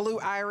figure out where Blue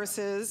Iris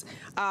is.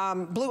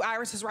 Blue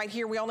Iris is right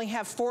here. We only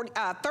have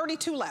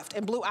 32 left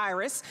in Blue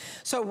Iris.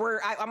 So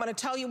I'm gonna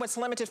tell you what's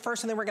limited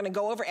first and then we're gonna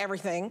go over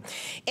everything.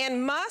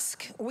 In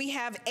Musk, we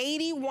have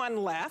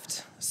 81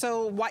 left.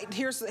 So white,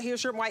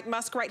 here's your white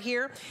musk right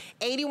here.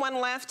 81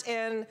 left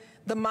in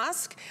the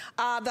musk.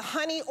 The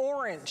honey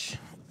orange,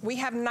 we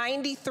have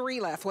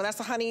 93 left. Well, that's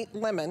the honey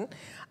lemon.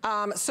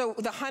 So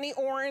the honey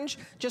orange,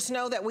 just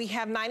know that we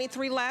have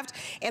 93 left.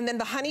 And then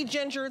the honey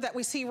ginger that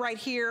we see right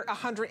here,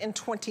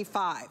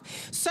 125.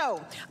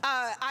 So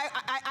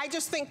I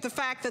just think the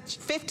fact that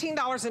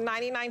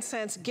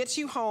 $15.99 gets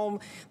you home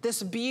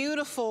this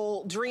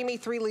beautiful, dreamy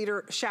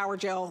 3-liter shower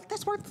gel,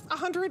 that's worth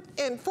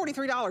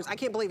 $143. I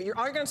can't believe it.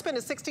 All you're gonna spend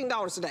is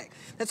 $16 today.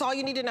 That's all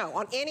you need to know.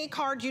 On any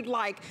card you'd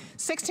like,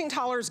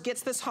 $16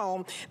 gets this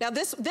home. Now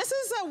this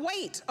is a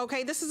weight,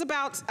 okay? This is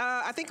about,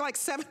 I think like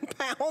 7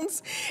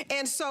 pounds.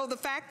 And so the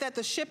fact that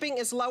the shipping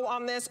is low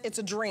on this, it's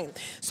a dream.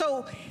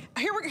 So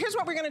here's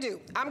what we're gonna do.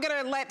 I'm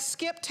gonna let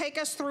Skip take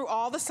us through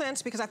all the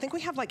scents because I think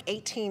we have like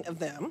 18 of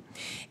them.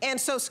 And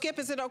so Skip,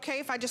 is it okay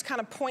if I just kind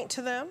of point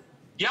to them?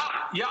 Yeah,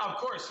 of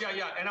course,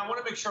 yeah. And I want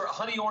to make sure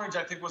honey orange,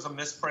 I think, was a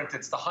misprint.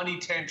 It's the honey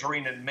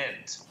tangerine and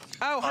mint.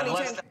 Oh, honey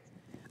tangerine.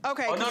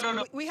 Okay, oh,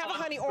 no. We have a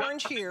honey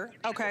orange here,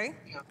 okay.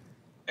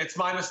 It's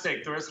my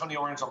mistake. There is honey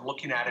orange. I'm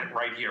looking at it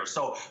right here.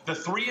 So the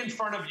 3 in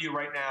front of you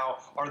right now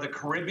are the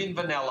Caribbean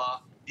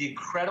vanilla, the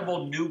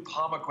incredible new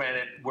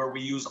pomegranate, where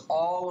we use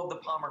all of the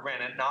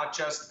pomegranate, not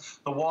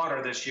just the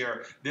water this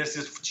year. This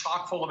is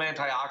chock full of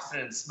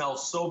antioxidants,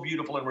 smells so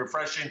beautiful and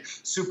refreshing.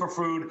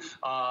 Superfood.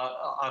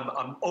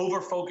 I'm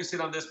over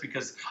focusing on this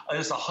because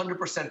it's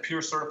 100%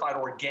 pure certified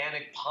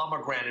organic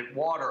pomegranate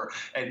water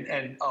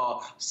and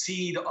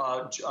seed,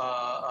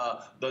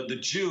 the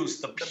juice,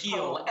 the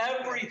peel,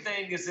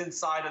 everything is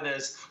inside of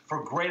this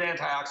for great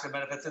antioxidant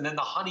benefits. And then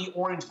the honey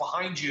orange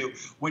behind you,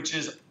 which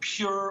is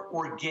pure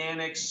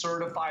organic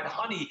certified certified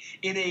honey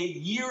in a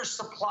year's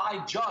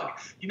supply jug.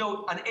 You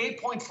know, an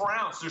 8.4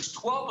 ounce, there's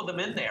 12 of them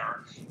in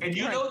there. And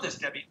you know this,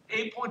 Debbie,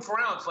 8.4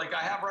 ounce, like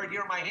I have right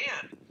here in my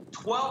hand.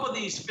 12 of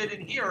these fit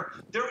in here.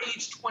 They're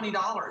each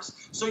 $20.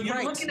 So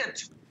you're looking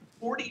at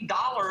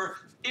 $40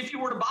 if you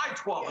were to buy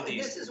 12 of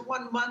these. This is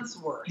 1 month's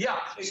worth. Yeah,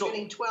 so you're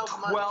getting 12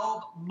 months.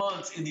 12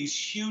 months in these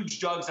huge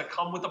jugs that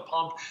come with a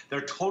pump.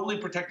 They're totally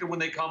protected when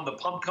they come. The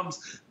pump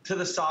comes to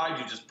the side.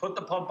 You just put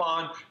the pump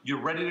on.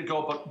 You're ready to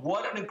go. But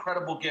what an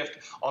incredible gift.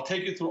 I'll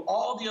take you through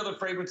all the other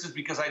fragrances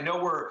because I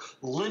know we're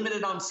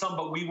limited on some,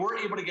 but we were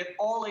able to get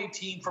all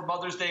 18 for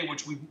Mother's Day,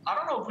 which I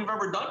don't know if we've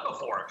ever done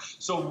before.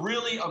 So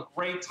really a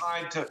great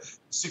time to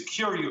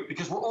secure you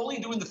because we're only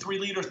doing the 3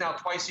 liters now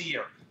twice a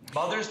year.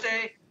 Mother's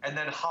Day and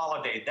then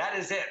holiday. That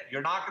is it.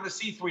 You're not going to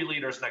see 3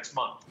 liters next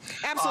month.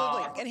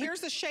 Absolutely. And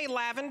here's the shea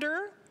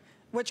lavender,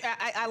 which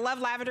I love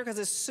lavender because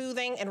it's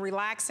soothing and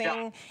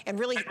relaxing and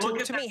really,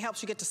 to me,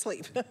 helps you get to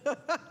sleep. And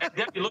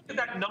Debbie, look at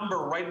that number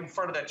right in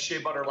front of that shea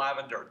butter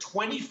lavender.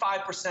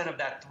 25% of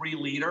that 3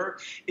 liter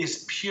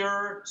is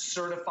pure,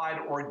 certified,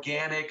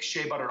 organic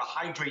shea butter to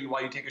hydrate you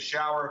while you take a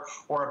shower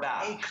or a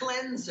bath. A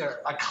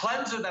cleanser. A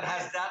cleanser that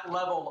has that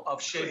level of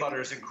shea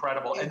butter is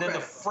incredible. And then the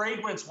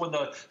fragrance, when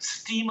the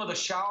steam of the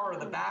shower or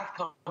the bath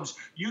comes,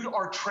 you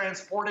are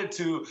transported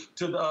to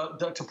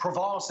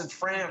Provence in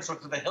France or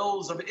to the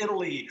hills of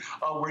Italy,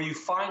 where you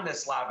find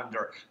this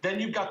lavender. Then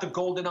you've got the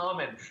golden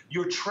almond.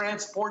 You're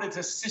transported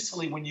to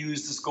Sicily when you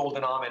use this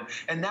golden almond.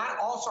 And that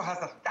also has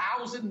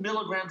 1,000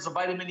 milligrams of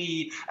vitamin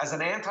E as an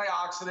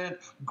antioxidant,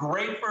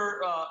 great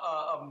for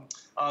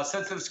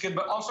sensitive skin,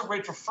 but also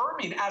great for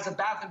firming as a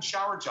bath and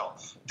shower gel.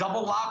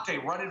 Double latte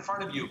right in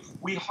front of you.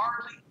 We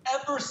hardly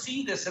ever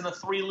see this in a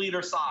 3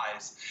 liter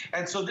size.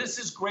 And so this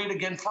is great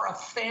again for a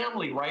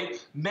family,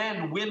 right?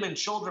 Men, women,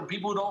 children,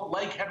 people who don't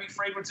like heavy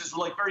fragrances,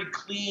 who like very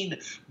clean,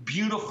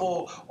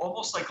 beautiful,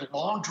 almost like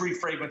laundry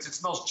fragrance. It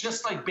smells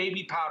just like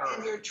baby powder.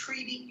 And you're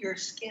treating your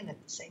skin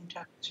at the same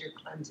time as you're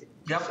cleansing.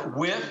 Yep,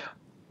 with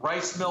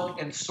rice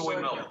milk and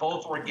soy milk,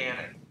 both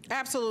organic.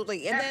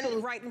 Absolutely. And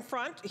then right in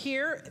front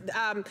here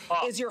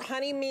is your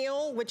honey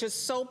meal, which is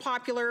so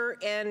popular.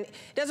 And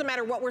it doesn't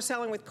matter what we're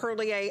selling with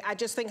Perlier. I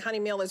just think honey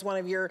meal is one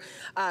of your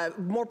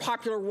more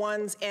popular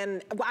ones.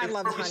 And I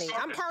love honey.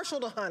 I'm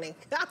partial to honey.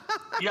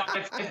 Yeah,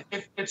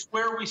 it's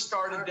where we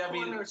started,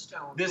 Debbie.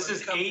 This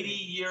is 80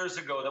 years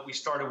ago that we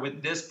started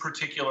with this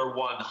particular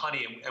one,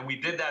 honey. And we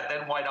did that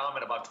then white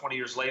almond about 20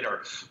 years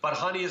later. But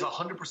honey is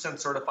 100%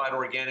 certified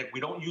organic. We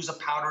don't use a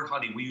powdered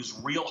honey. We use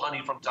real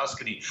honey from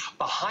Tuscany.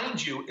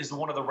 Behind you is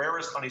one of the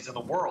rarest honeys in the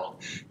world.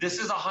 This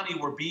is a honey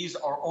where bees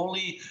are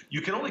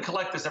you can only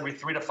collect this every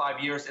 3 to 5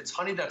 years. It's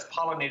honey that's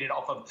pollinated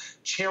off of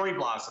cherry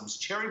blossoms.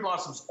 Cherry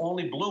blossoms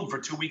only bloom for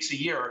 2 weeks a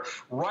year,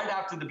 right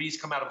after the bees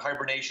come out of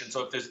hibernation.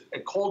 So if there's a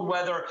cold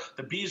weather,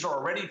 the bees are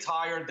already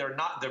tired,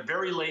 they're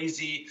very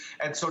lazy.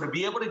 And so to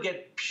be able to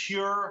get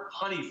pure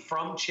honey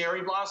from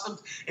cherry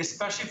blossoms,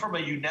 especially from a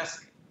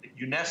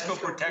UNESCO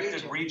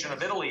protected region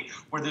of Italy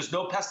where there's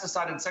no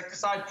pesticide,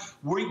 insecticide,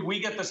 we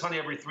get this honey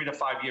every 3 to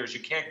 5 years. You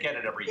can't get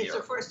it every year. It's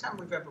the first time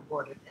we've ever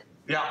bought it.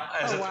 Yeah,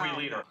 as a 3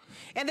 liter.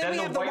 And then we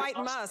have the white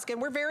musk,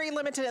 and we're very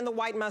limited in the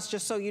white musk,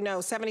 just so you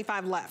know,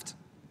 75 left.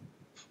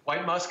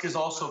 White musk is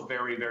also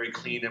very, very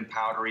clean and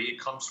powdery. It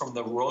comes from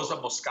the Rosa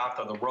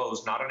moscata, the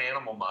rose, not an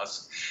animal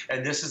musk.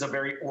 And this is a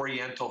very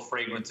oriental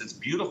fragrance. It's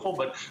beautiful,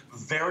 but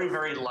very,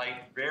 very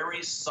light,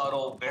 very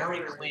subtle, very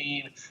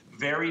clean,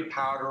 very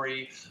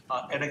powdery.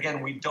 And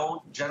again, we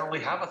don't generally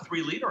have a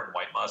 3 liter in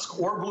white musk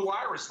or blue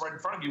iris right in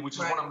front of you, which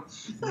is one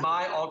of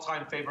my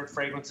all-time favorite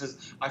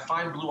fragrances. I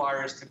find blue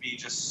iris to be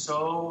just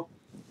so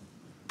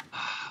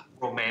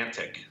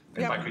romantic,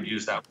 if I could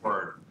use that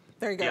word.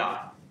 There you go.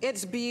 Yeah.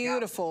 It's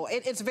beautiful.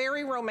 It's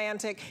very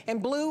romantic.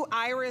 And blue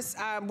iris,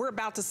 we're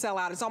about to sell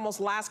out. It's almost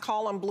last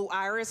call on blue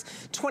iris.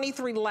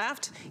 23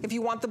 left. If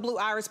you want the blue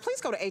iris,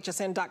 please go to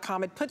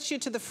hsn.com. It puts you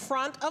to the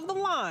front of the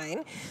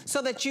line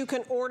so that you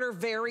can order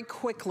very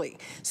quickly.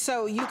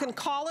 So you can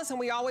call us, and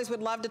we always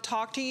would love to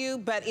talk to you.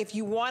 But if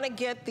you want to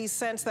get these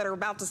scents that are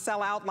about to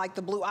sell out, like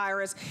the blue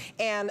iris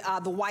and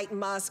the white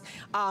musk,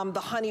 the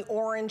honey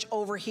orange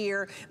over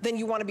here, then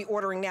you want to be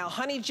ordering now.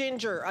 Honey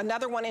ginger,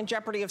 another one in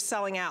jeopardy of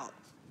selling out.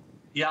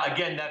 Yeah,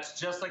 again, that's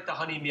just like the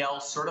honey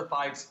miel,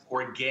 certified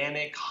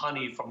organic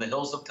honey from the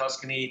hills of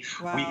Tuscany.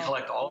 Wow. We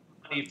collect all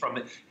honey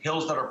from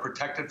hills that are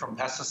protected from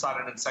pesticide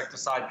and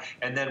insecticide.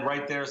 And then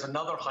right there's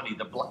another honey,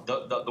 the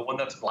one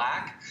that's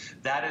black.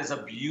 That is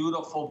a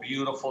beautiful,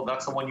 beautiful,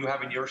 that's the one you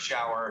have in your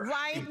shower.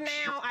 Right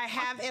now I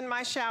have in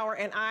my shower,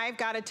 and I've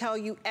got to tell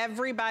you,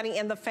 everybody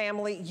in the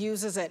family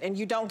uses it. And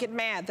you don't get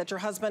mad that your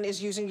husband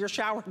is using your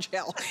shower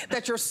gel,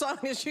 that your son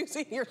is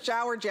using your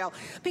shower gel,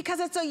 because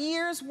it's a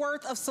year's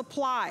worth of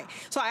supply.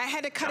 So I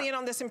had to cut in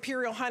on this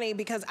Imperial honey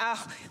because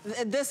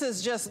this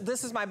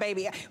is my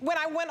baby. When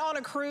I went on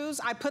a cruise,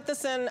 I put this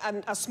this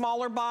in a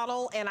smaller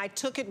bottle and I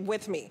took it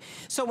with me.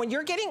 So when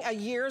you're getting a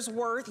year's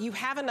worth, you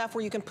have enough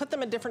where you can put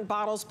them in different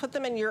bottles, put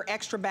them in your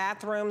extra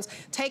bathrooms,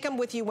 take them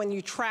with you when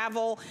you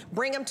travel,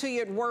 bring them to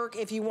you at work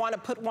if you want to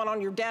put one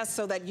on your desk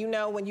so that you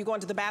know when you go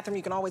into the bathroom,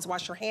 you can always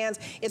wash your hands.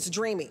 It's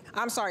dreamy.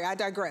 I'm sorry, I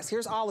digress.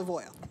 Here's olive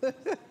oil.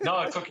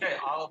 No, it's okay.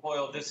 Olive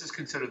oil, this is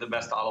considered the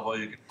best olive oil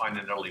you can find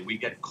in Italy. We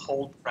get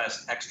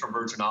cold-pressed extra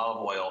virgin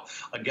olive oil,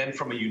 again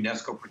from a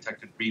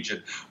UNESCO-protected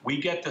region.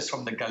 We get this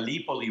from the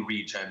Gallipoli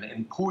region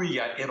in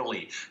Puglia,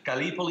 Italy.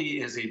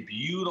 Gallipoli is a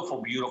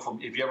beautiful, beautiful,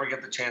 if you ever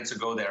get the chance to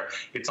go there,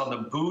 it's on the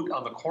boot,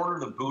 on the corner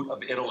of the boot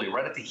of Italy,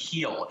 right at the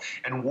heel.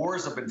 And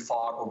wars have been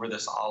fought over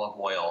this olive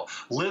oil.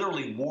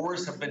 Literally,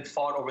 wars have been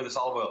fought over this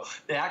olive oil.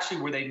 They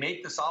actually, where they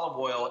make this olive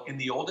oil, in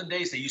the olden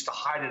days, they used to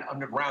hide it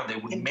underground. They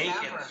would make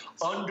it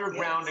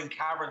underground in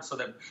caverns so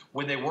that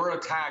when they were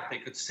attacked, they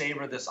could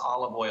savor this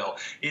olive oil.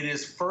 It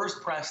is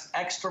first pressed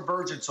extra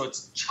virgin, so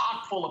it's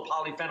chock full of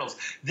polyphenols.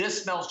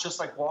 This smells just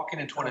like walking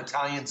into an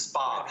Italian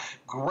spa.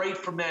 Great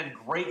for men,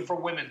 great for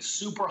women,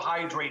 super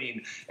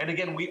hydrating. And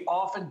again, we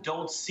often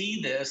don't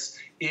see this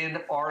in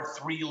our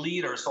 3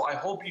 liter. So I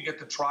hope you get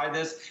to try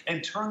this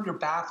and turn your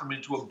bathroom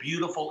into a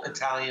beautiful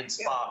Italian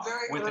spa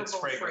with its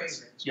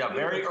fragrance. Yeah,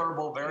 very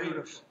herbal, very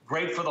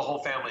great for the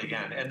whole family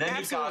again. And then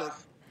you've got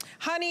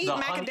honey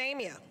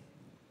macadamia.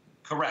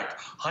 Correct.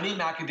 Honey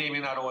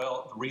macadamia nut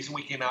oil. The reason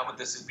we came out with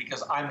this is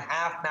because I'm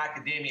half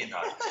macadamia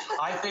nut.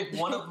 I think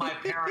one of my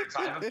parents,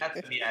 I haven't met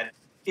them yet,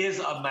 is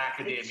a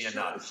macadamia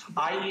nut.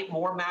 I eat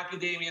more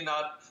macadamia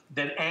nut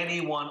than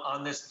anyone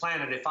on this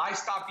planet. If I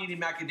stopped eating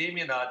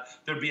macadamia nut,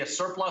 there'd be a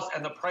surplus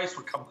and the price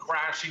would come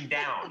crashing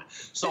down.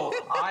 So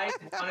I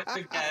wanted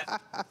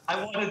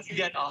to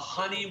get a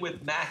honey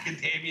with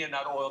macadamia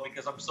nut oil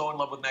because I'm so in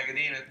love with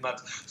macadamia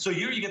nuts. So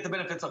here you get the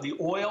benefits of the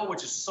oil,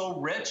 which is so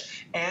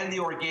rich, and the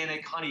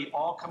organic honey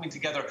all coming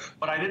together.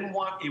 But I didn't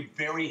want a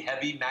very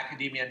heavy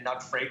macadamia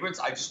nut fragrance.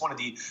 I just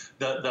wanted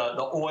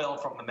the oil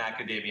from the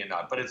macadamia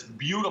nut. But it's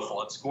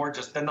beautiful. It's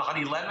gorgeous. Then the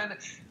honey lemon.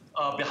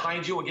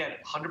 Behind you, again,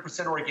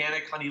 100%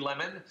 organic honey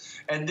lemon.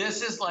 And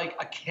this is like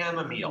a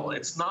chamomile.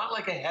 It's not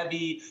like a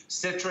heavy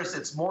citrus.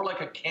 It's more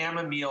like a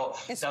chamomile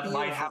that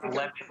might have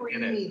lemon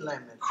in it.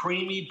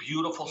 Creamy,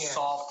 beautiful,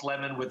 soft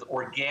lemon with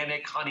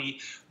organic honey.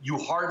 You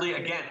hardly,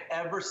 again,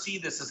 ever see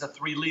this as a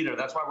 3 liter.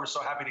 That's why we're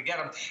so happy to get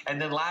them. And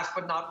then last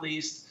but not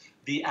least,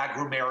 the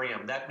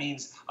agrumarium. That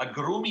means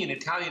agrumi in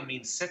Italian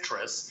means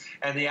citrus,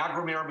 and the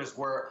agrumarium is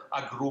where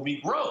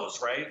agrumi grows,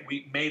 right?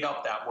 We made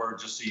up that word,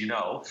 just so you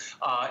know,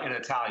 in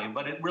Italian,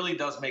 but it really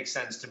does make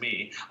sense to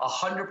me.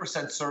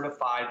 100%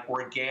 certified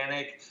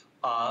organic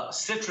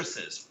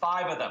citruses,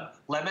 5 of them,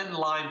 lemon,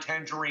 lime,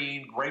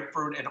 tangerine,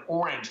 grapefruit, and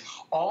orange,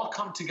 all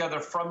come together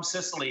from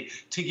Sicily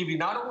to give you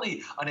not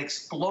only an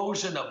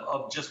explosion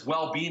of just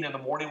well-being in the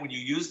morning when you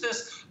use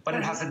this, but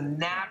it has a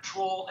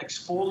natural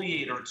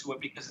exfoliator to it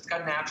because it's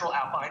got natural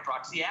alpha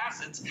hydroxy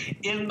acids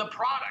in the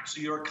product.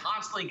 So you're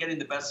constantly getting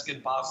the best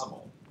skin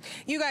possible.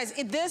 You guys,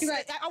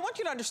 I want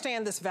you to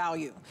understand this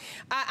value.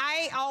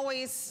 I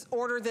always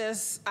order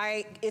this.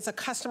 It's a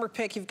customer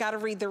pick. You've got to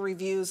read the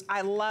reviews.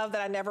 I love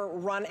that I never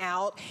run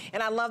out,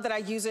 and I love that I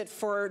use it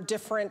for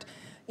different,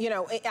 you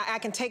know, I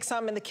can take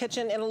some in the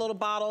kitchen in a little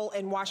bottle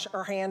and wash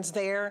our hands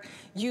there.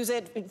 Use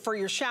it for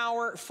your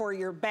shower, for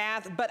your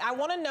bath. But I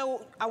want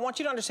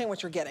you to understand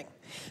what you're getting.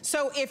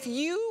 So if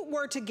you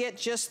were to get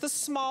just the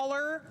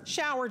smaller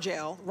shower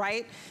gel,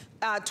 right?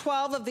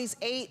 12 of these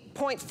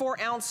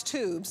 8.4 ounce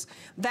tubes,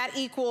 that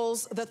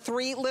equals the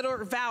 3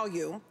 liter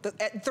value.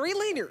 3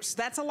 liters,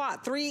 that's a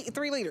lot, 3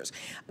 liters.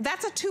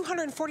 That's a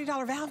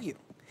 $240 value.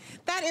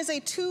 That is a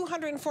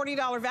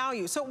 $240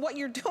 value. So what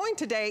you're doing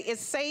today is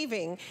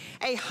saving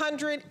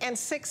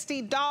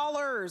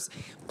 $160.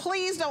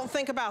 Please don't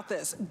think about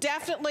this.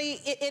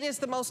 Definitely, it is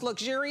the most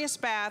luxurious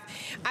bath.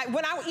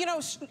 You know,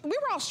 we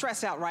were all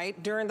stressed out,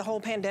 right, during the whole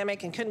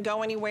pandemic and couldn't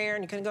go anywhere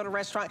and you couldn't go to a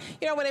restaurant,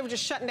 you know, when they were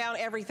just shutting down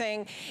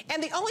everything.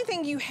 And the only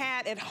thing you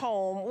had at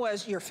home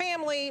was your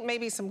family,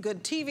 maybe some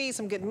good TV,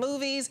 some good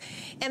movies.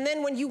 And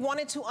then when you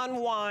wanted to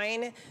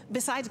unwind,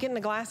 besides getting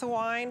a glass of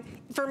wine,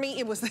 for me,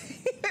 it was,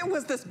 it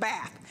was this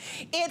bath.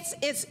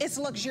 It's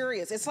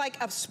luxurious. It's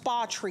like a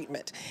spa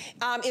treatment.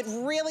 It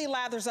really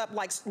lathers up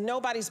like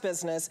nobody's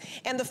business.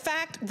 And the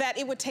fact that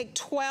it would take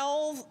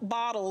 12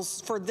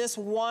 bottles for this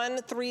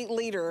 1 3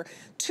 liter,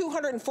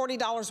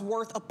 $240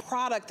 worth of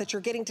product that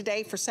you're getting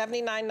today for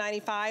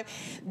 $79.95,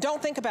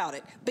 don't think about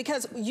it.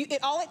 Because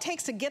all it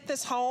takes to get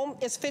this home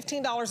is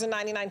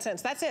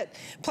 $15.99. That's it.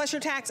 Plus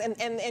your tax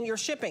and your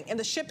shipping. And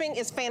the shipping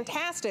is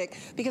fantastic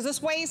because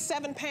this weighs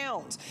 7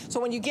 pounds. So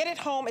when you get it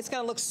home, it's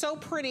gonna look so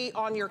pretty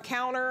on your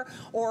counter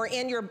or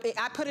in your,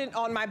 I put it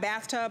on my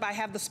bathtub. I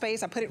have the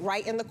space, I put it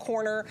right in the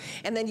corner,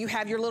 and then you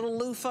have your little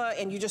loofah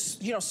and you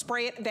just, you know,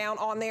 spray it down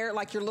on there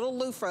like your little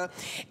loofah.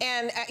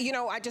 And, you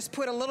know, I just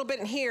put a little bit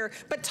in here.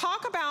 But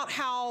talk about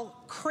how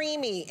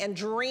creamy and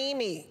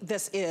dreamy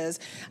this is.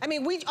 I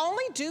mean, we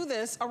only do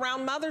this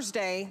around Mother's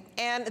Day,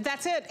 and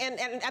that's it. And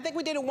I think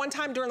we did it one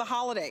time during the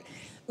holiday.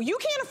 You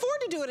can't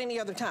afford to do it any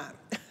other time.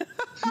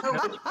 No,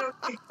 but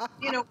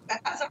you know,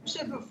 as I've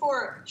said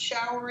before,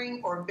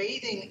 showering or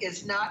bathing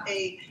is not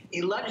a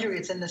luxury,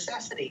 it's a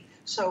necessity.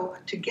 So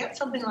to get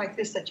something like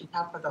this that you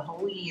have for the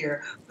whole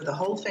year, for the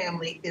whole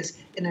family, is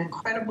an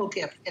incredible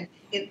gift. And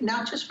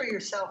not just for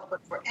yourself,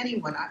 but for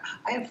anyone.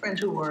 I have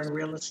friends who are in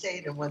real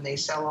estate, and when they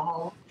sell a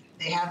home,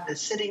 they have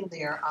this sitting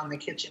there on the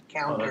kitchen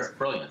counter. Oh, that's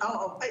brilliant.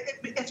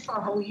 It's for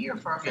a whole year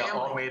for a family. Yeah,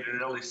 all made in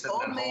Italy, sitting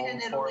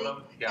at home for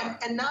them. Yeah.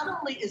 And not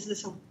only is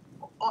this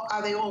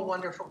are they all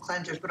wonderful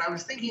cleansers, but I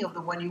was thinking of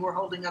the one you were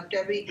holding up,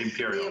 Debbie.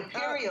 Imperial. The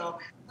Imperial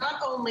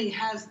not only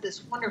has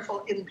this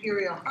wonderful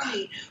Imperial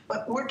honey,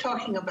 but we're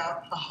talking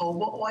about a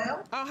jojoba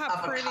oil. Oh,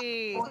 how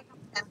pretty. Oil,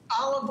 and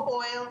olive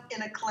oil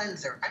in a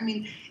cleanser. I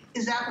mean,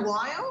 is that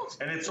wild?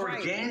 And it's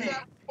organic. Is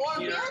that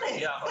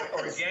organic? Yeah,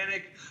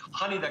 organic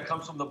honey that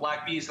comes from the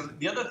black bees. And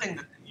the other thing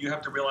that you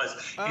have to realize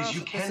is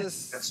you can get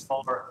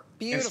smaller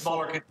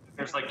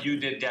containers like you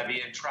did,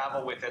 Debbie, and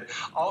travel with it.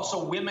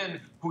 Also,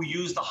 women who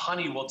use the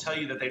honey will tell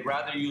you that they'd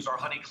rather use our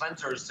honey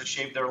cleansers to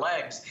shave their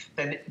legs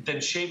than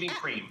shaving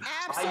cream.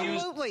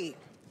 Absolutely.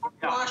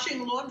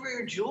 Washing laundry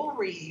or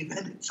jewelry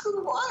even. It's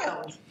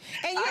wild.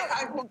 And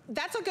you know,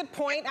 that's a good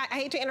point. I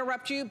hate to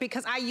interrupt you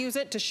because I use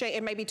it to shave.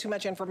 It may be too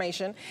much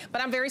information,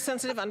 but I'm very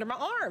sensitive under my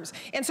arms.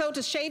 And so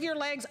to shave your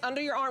legs under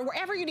your arm,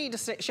 wherever you need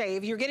to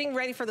shave, you're getting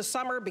ready for the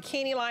summer,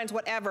 bikini lines,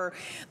 whatever.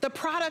 The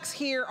products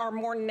here are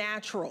more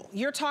natural.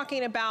 You're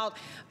talking about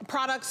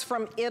products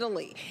from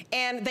Italy,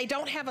 and they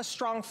don't have a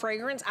strong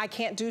fragrance. I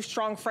can't do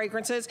strong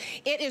fragrances.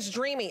 It is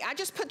dreamy. I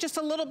just put just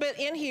a little bit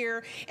in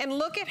here, and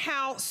look at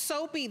how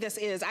soapy this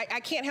is.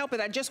 I can't help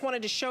it. I just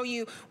wanted to show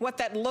you what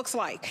that looks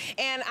like.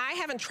 And I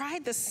haven't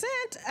tried the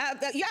scent.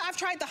 Yeah, I've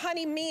tried the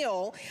honey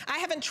meal. I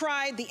haven't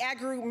tried the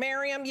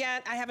agrumarium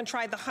yet. I haven't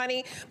tried the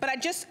honey, but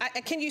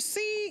can you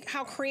see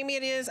how creamy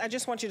it is? I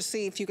just want you to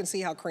see if you can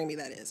see how creamy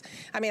that is.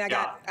 I mean,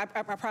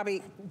 I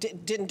probably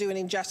didn't do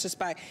any justice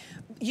by,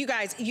 you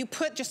guys, you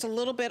put just a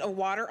little bit of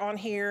water on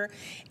here,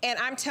 and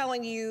I'm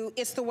telling you,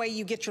 it's the way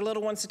you get your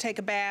little ones to take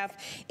a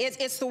bath.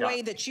 It's the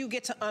way that you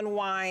get to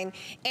unwind,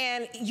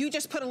 and you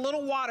just put a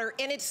little water,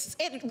 and it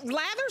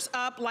lathers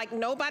up like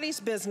nobody's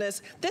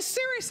business. This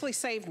seriously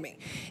saved me.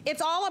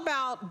 It's all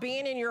about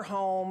being in your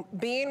home,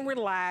 being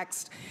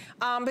relaxed,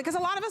 because a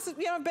lot of us,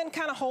 have been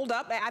kind of holed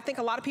up. I think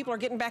a lot of people are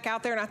getting back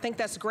out there, and I think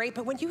that's great.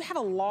 But when you have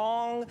a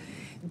long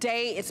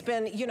day, it's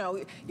been,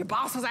 your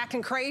boss was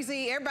acting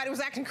crazy, everybody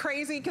was acting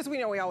crazy, because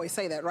we always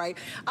say that, right?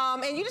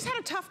 And you just had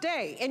a tough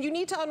day, and you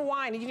need to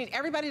unwind, and you need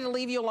everybody to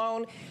leave you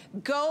alone.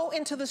 Go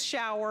into the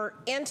shower,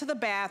 into the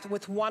bath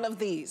with one of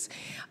these.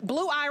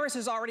 Blue Iris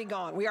is already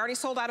gone. We already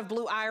sold out of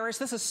Blue Iris.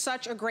 This is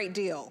such a great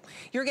deal.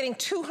 You're getting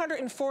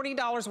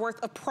 $240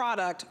 worth of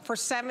product for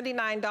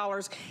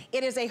 $79.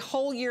 It is a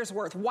whole year's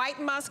worth. White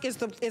musk is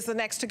the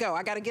next to go.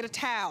 I got to get a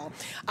towel.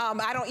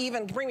 I don't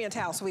even bring me a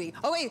towel, sweetie.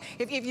 Oh wait,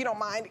 if you don't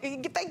mind.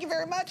 Thank you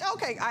very much.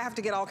 Okay, I have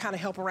to get all kind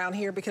of help around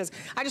here because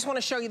I just want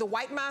to show you the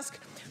white musk.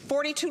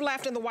 42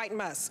 left in the white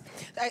musk.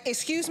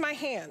 Excuse my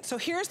hand. So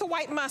here's the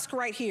white musk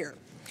right here.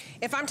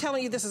 If I'm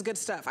telling you this is good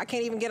stuff, I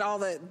can't even get all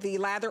the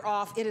lather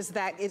off. It's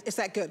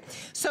that good.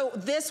 So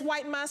this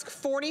white musk,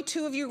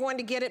 42 of you are going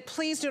to get it.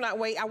 Please do not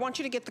wait. I want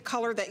you to get the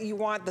color that you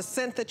want, the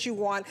scent that you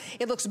want.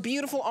 It looks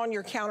beautiful on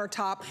your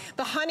countertop.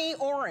 The honey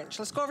orange.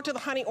 Let's go over to the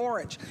honey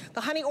orange.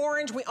 The honey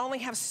orange, we only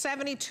have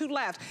 72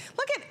 left.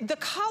 Look at the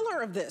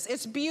color of this.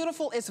 It's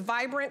beautiful. It's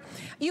vibrant.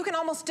 You can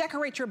almost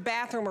decorate your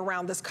bathroom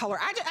around this color.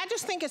 I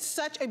just think it's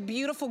such a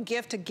beautiful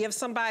gift to give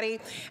somebody.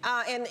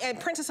 And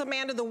Princess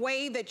Amanda, the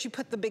way that you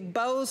put the big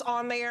bows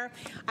on there,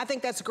 I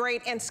think that's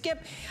great. And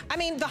Skip, I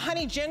mean, the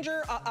honey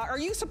ginger, are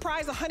you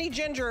surprised? The honey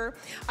ginger,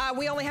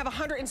 we only have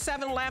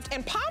 107 left.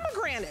 And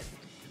pomegranate,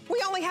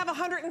 we only have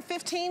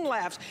 115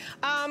 left.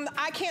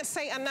 I can't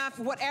say enough,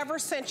 whatever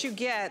scent you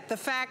get, the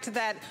fact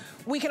that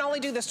we can only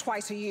do this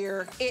twice a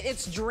year,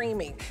 it's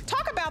dreamy.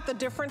 Talk about the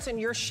difference in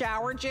your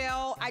shower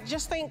gel. I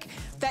just think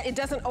that it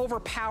doesn't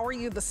overpower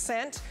you, the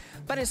scent,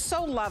 but it's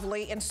so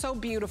lovely and so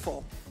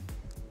beautiful.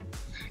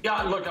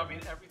 Yeah, look, I mean,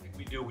 everything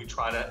we do, we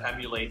try to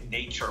emulate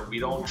nature. We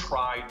don't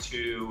try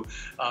to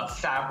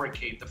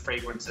fabricate the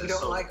fragrances. We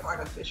don't like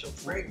artificial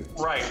fragrance.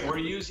 Right, we're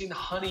using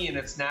honey in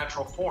its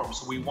natural form,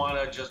 so we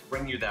want to just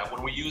bring you that.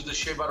 When we use the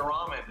shea butter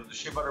almond or the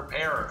shea butter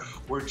pear,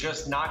 we're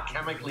just not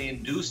chemically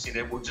inducing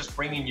it. We're just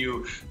bringing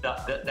you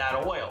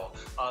that oil.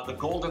 The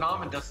golden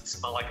almond doesn't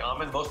smell like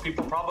almond. Most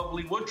people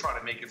probably would try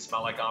to make it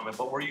smell like almond,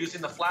 but we're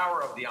using the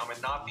flower of the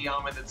almond, not the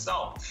almond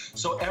itself.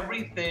 So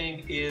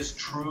everything is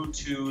true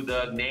to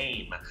the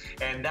name,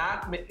 and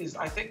that is,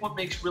 I think, what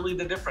makes really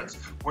the difference.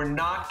 We're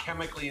not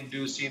chemically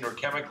inducing or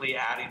chemically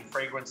adding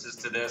fragrances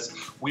to this.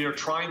 We are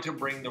trying to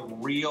bring the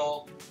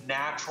real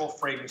natural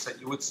fragrance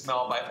that you would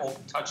smell by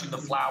touching the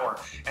flower.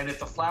 And if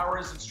the flower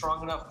isn't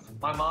strong enough,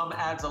 my mom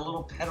adds a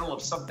little petal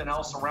of something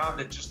else around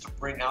it just to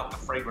bring out the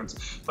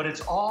fragrance. But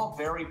it's all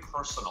very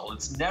personal.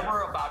 It's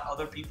never about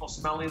other people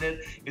smelling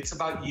it. It's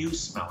about you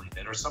smelling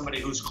it, or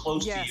somebody who's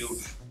close to you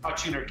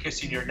touching or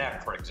kissing your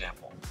neck, for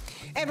example.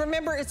 And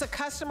remember, it's a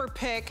customer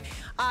pick.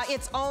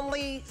 It's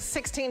only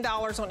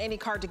 $16 on any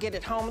card to get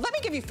it home. Let me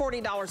give you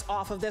 $40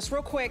 off of this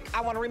real quick.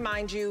 I want to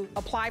remind you,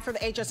 apply for the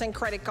HSN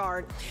credit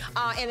card.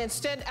 And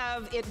instead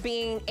of it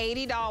being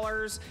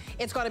 $80,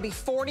 it's going to be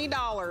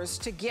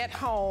 $40 to get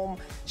home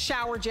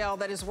shower gel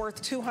that is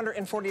worth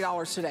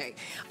 $240 today.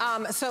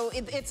 So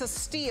it's a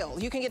steal.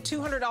 You can get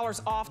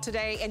 $200 off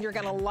today, and you're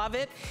going to love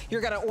it.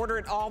 You're going to order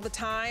it all the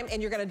time,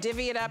 and you're going to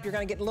divvy it up. You're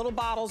going to get little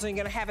bottles, and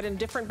you're going to have it in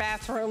different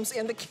bathrooms,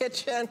 in the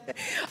kitchen.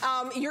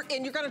 You're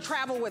going to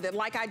travel with it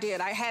like I did.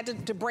 I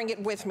had to bring it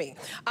with me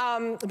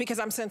because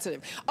I'm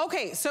sensitive.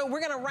 Okay, so we're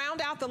going to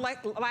round out the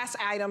last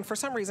item. For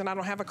some reason, I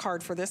don't have a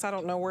card for this. I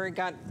don't know where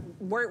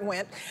it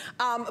went.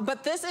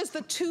 But this is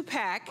the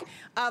 2-pack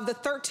of the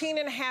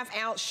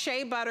 13.5-ounce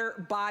shea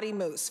butter body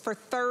mousse for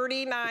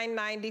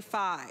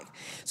 $39.95.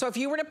 So if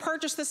you were to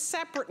purchase this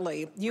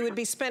separately, you would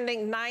be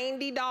spending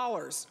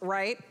 $90,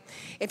 right?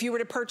 If you were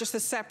to purchase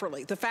this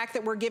separately. The fact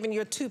that we're giving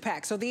you a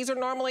 2-pack. So these are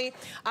normally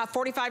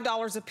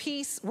 $45 a piece.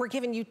 We're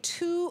giving you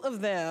 2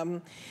 of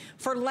them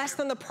for less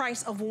than the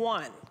price of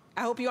 1.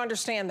 I hope you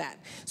understand that.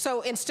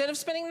 So instead of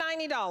spending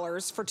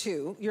 $90 for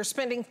 2, you're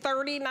spending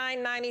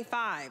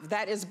 $39.95.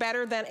 That is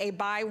better than a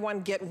buy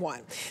one, get one.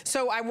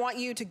 So I want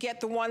you to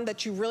get the one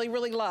that you really,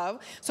 really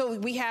love. So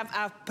we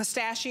have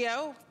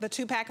pistachio, the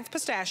 2-pack of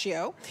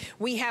pistachio.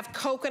 We have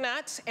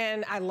coconut,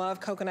 and I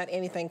love coconut,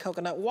 anything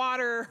coconut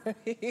water,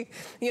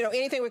 you know,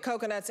 anything with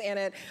coconuts in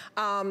it.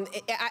 I'm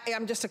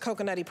just a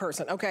coconutty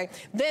person, okay?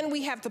 Then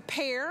we have the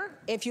pear.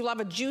 If you love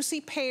a juicy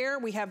pear,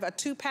 we have a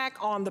 2-pack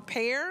on the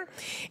pear.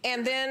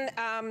 And then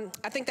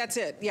I think that's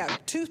it. Yeah,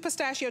 2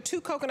 pistachio,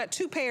 2 coconut,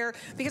 2 pear,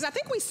 because I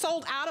think we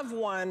sold out of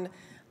one,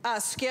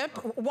 Skip.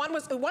 One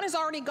is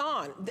already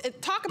gone.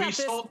 Talk about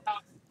this.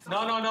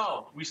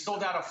 No. We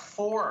sold out of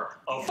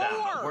 4 of them.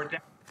 We're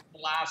down to the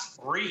last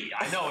 3.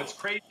 I know, it's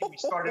crazy. We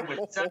started with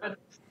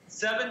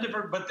 7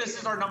 different, but this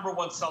is our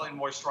 #1 selling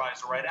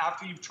moisturizer, right?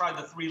 After you've tried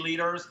the 3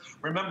 liters,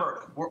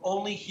 remember, we're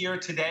only here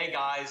today,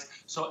 guys.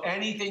 So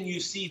anything you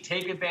see,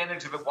 take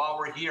advantage of it while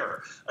we're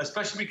here,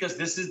 especially because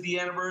this is the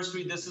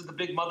anniversary. This is the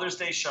big Mother's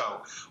Day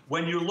show.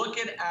 When you're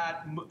looking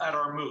at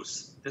our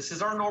mousse, this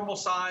is our normal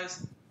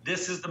size.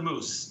 This is the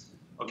mousse,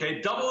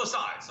 okay? Double the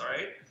size, all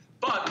right?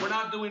 But we're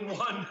not doing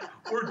 1,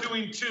 we're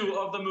doing 2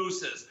 of the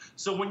mousses.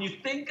 So when you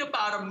think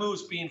about a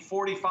mousse being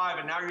 $45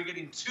 and now you're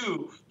getting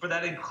 2 for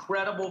that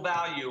incredible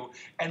value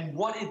and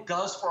what it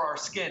does for our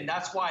skin,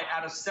 that's why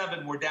out of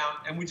 7 we're down,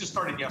 and we just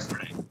started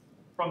yesterday.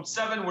 From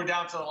 7, we're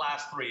down to the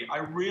last 3. I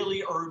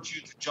really urge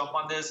you to jump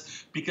on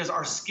this because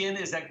our skin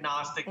is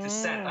agnostic to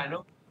scent. I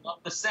know you love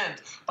the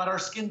scent, but our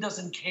skin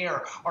doesn't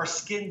care. Our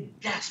skin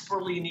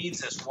desperately needs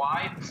this.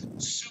 Why?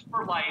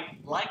 Super light,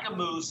 like a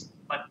mousse,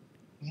 but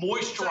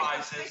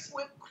moisturizes. It's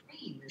like whipped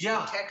cream is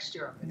the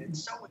texture of it.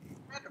 It's so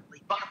incredibly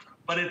different.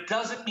 But it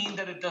doesn't mean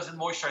that it doesn't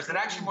moisturize. It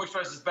actually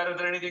moisturizes better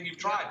than anything you've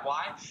tried.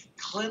 Why?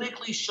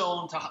 Clinically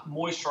shown to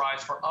moisturize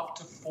for up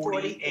to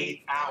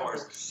 48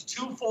 hours.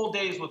 2 full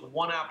days with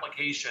 1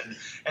 application.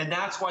 And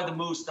that's why the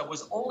mousse that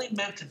was only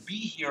meant to be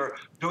here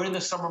during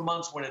the summer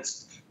months when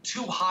it's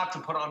too hot to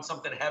put on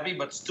something heavy,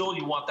 but still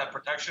you want that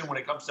protection when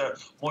it comes to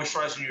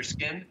moisturizing your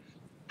skin,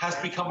 has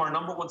become our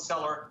 #1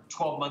 seller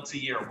 12 months a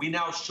year. We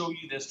now show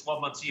you this 12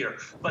 months a year.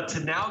 But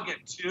to now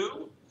get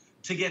 2,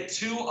 to get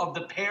 2 of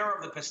the pear,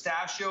 of the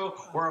pistachio,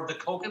 or of the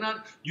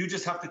coconut, you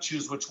just have to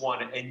choose which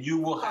one. And you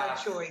will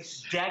have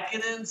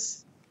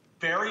decadence,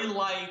 very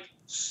light,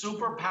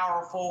 super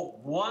powerful,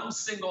 1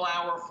 single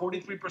hour,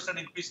 43%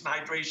 increase in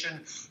hydration.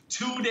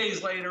 2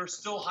 days later,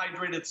 still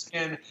hydrated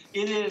skin.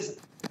 It is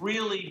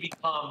really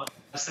become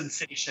a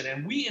sensation.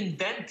 And we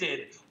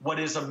invented what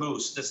is a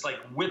mousse, this like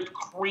whipped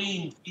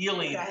cream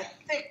feeling. That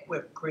thick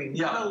whipped cream,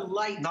 not a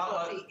light,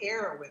 fluffy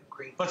air whipped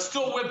cream. But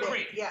still whipped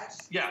cream.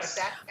 Yes. Yes.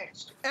 That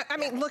texture. I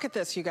mean, look at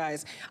this, you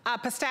guys.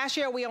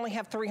 Pistachio, we only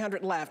have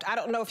 300 left. I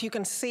don't know if you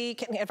can see,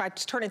 if I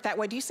turn it that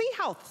way, do you see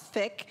how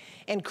thick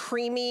and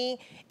creamy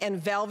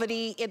and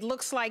velvety? It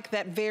looks like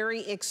that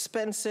very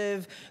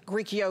expensive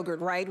Greek yogurt,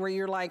 right? Where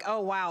you're like,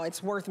 oh wow,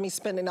 it's worth me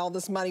spending all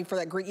this money for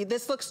that Greek.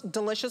 This looks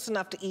delicious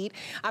enough to eat.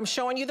 I'm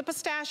showing you the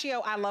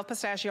pistachio. I love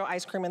pistachio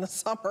ice cream in the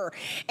summer.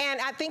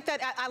 And I think that,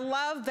 I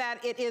love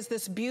that it is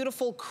this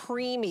beautiful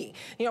creamy.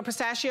 You know,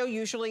 pistachio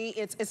usually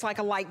it's like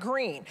a light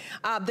green.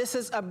 This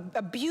is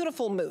a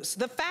beautiful mousse.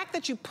 The fact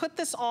that you put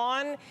this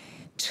on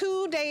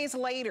 2 days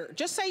later,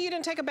 just say you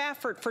didn't take a bath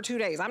for 2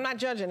 days. I'm not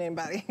judging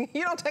anybody.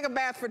 You don't take a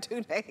bath for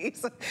 2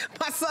 days.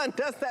 My son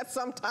does that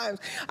sometimes.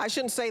 I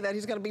shouldn't say that.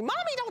 He's gonna be,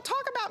 Mommy, don't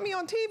talk about me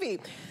on TV.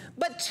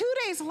 But 2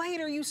 days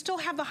later, you still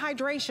have the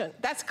hydration.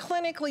 That's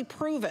clinically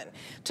proven.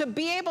 To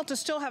be able to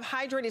still have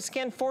hydrated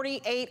skin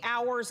 48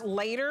 hours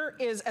later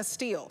is a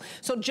steal.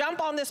 So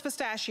jump on this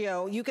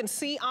pistachio. You can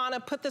see Anna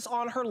put this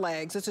on her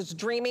legs. This is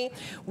dreamy.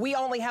 We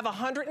only have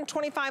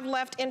 125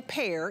 left in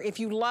pear. If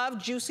you love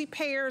juicy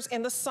pears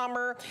in the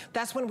summer, 4,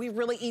 that's when we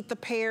really eat the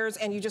pears,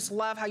 and you just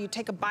love how you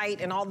take a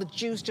bite and all the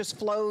juice just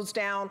flows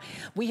down.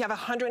 We have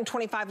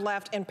 125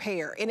 left in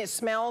pear, and it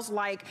smells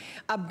like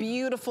a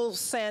beautiful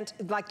scent,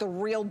 like the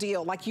real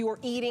deal, like you are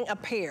eating a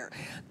pear.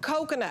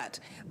 Coconut,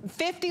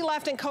 50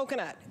 left in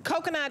coconut.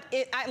 Coconut,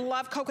 I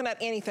love coconut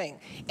anything.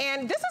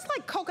 And this is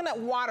like coconut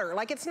water.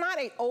 Like, it's not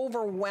a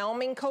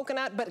overwhelming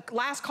coconut, but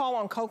last call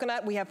on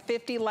coconut, we have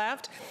 50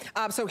 left.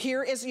 So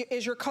here is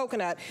your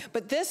coconut.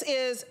 But this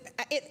is,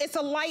 it's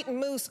a light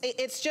mousse.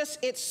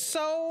 It's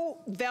so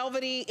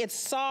velvety, it's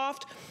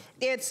soft.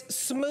 It's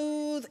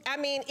smooth. I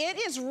mean, it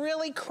is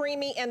really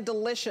creamy and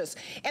delicious.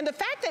 And the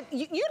fact that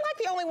you're like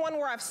the only one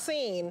where I've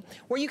seen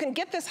where you can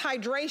get this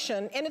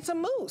hydration and it's a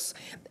mousse.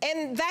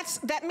 And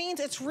that means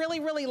it's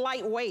really, really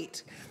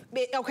lightweight.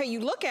 Okay,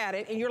 you look at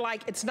it and you're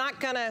like, it's not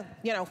gonna,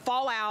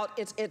 fall out.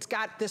 It's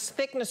got this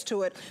thickness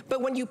to it. But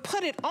when you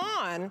put it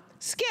on,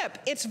 Skip,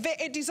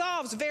 it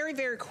dissolves very,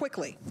 very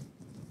quickly.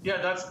 Yeah,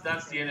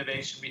 that's the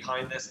innovation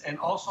behind this. And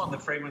also on the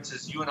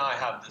fragrances, you and I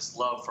have this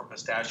love for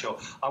pistachio.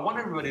 I want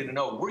everybody to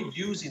know we're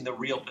using the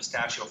real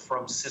pistachio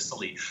from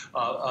Sicily.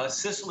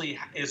 Sicily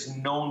is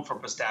known for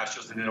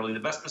pistachios in Italy. The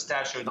best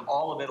pistachio in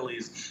all of Italy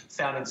is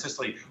found in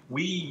Sicily.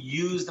 We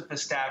use the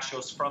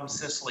pistachios from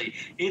Sicily.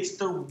 It's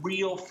the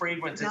real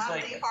fragrance. Not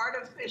it's like the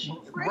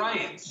artificial fragrance.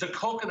 Right. The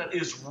coconut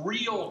is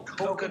real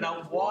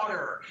coconut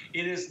water.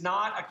 It is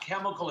not a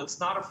chemical. It's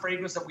not a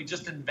fragrance that we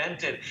just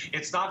invented.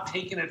 It's not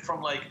taking it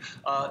from like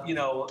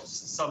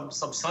some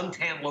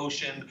suntan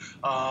lotion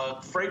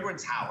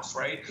fragrance house,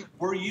 right?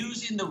 We're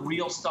using the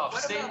real stuff.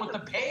 Same with the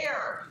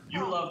pear.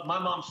 You love, my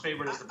mom's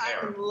favorite is the pear.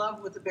 I'm in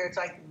love with the pear. It's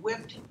like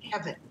whipped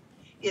heaven.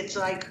 It's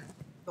like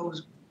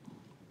those,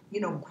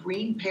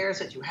 green pears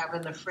that you have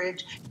in the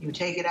fridge. You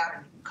take it out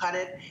and you cut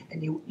it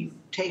and you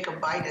take a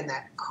bite, and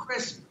that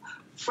crisp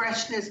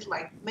freshness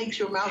makes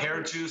your mouth.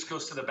 Pear juice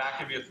goes to the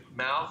back of your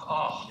mouth.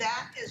 Oh.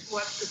 That is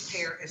what the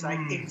pear is like.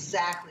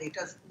 Exactly. It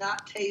does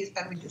not taste.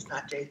 I mean, does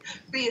not taste.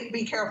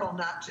 Be careful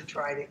not to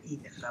try to eat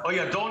it, though. Oh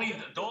yeah,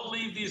 don't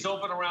leave these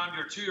open around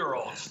your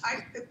 2-year-olds.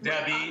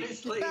 Debbie.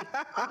 Honestly.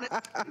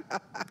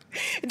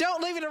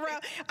 Don't leave it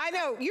around. I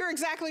know, you're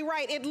exactly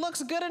right. It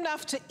looks good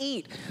enough to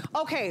eat.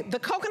 Okay, the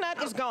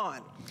coconut is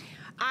gone.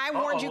 I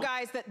warned you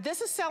guys that this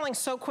is selling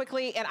so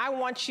quickly, and I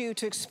want you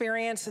to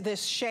experience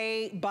this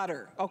shea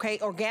butter, okay?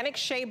 Organic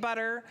shea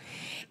butter.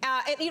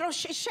 And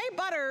shea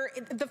butter,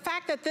 the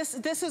fact that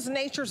this is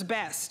nature's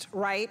best,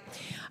 right?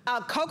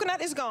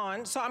 Coconut is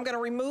gone, so I'm gonna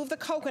remove the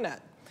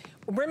coconut.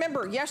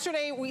 Remember,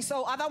 yesterday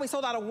I thought we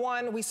sold out of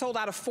 1, we sold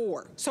out of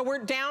 4. So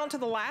we're down to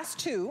the last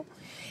 2,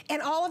 and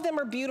all of them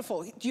are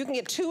beautiful. You can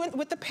get 2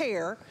 with the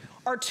pear,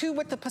 or 2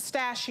 with the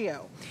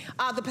pistachio.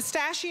 The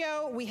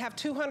pistachio, we have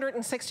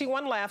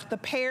 261 left. The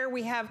pear,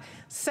 we have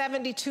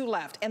 72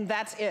 left, and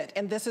that's it.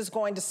 And this is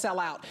going to sell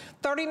out.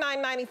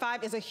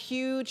 $39.95 is a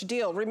huge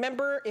deal.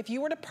 Remember, if you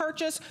were to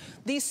purchase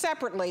these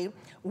separately,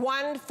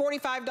 one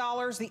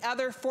 $45, the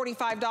other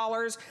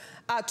 $45,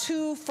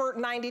 2 for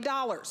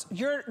 $90.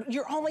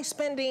 You're only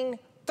spending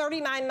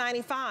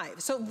 $39.95.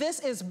 So this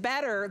is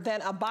better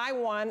than a buy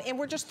one, and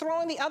we're just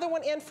throwing the other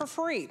one in for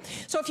free.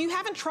 So if you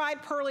haven't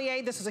tried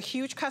Perlier, this is a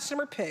huge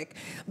customer pick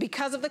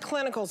because of the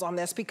clinicals on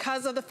this,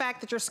 because of the fact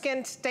that your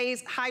skin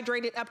stays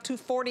hydrated up to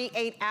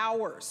 48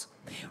 hours.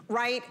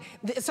 Right?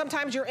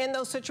 Sometimes you're in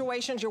those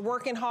situations, you're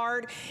working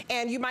hard,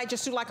 and you might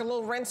just do like a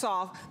little rinse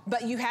off,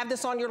 but you have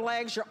this on your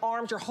legs, your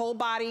arms, your whole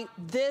body.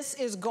 This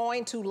is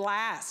going to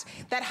last.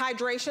 That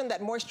hydration,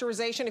 that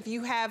moisturization, if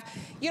you have,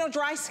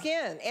 dry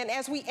skin, and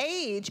as we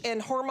age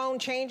and hormone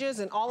changes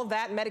and all of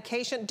that,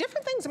 medication,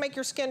 different things make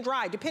your skin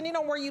dry, depending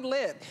on where you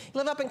live. You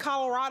live up in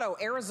Colorado,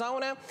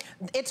 Arizona,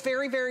 it's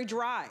very, very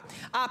dry.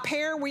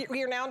 Pear,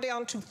 we are now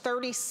down to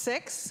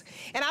 36,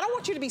 and I don't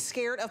want you to be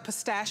scared of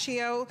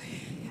pistachio.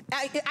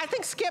 I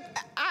think, Skip,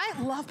 I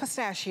love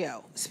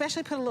pistachio,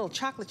 especially put a little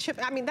chocolate chip.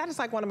 I mean, that is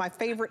like one of my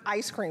favorite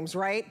ice creams,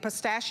 right?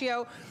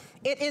 Pistachio,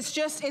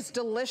 it's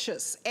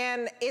delicious,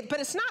 but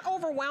it's not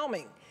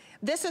overwhelming.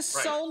 This is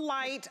so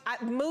light.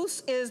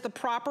 Mousse is the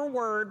proper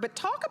word, but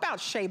talk about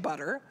shea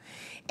butter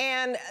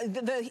and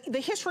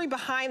the history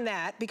behind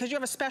that, because you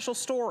have a special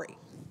story.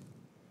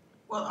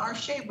 Well, our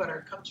shea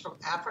butter comes from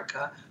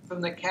Africa, from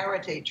the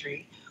karité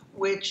tree,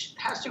 which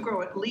has to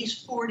grow at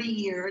least 40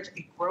 years.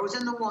 It grows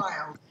in the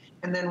wild.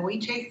 And then we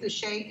take the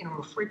shea in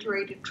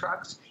refrigerated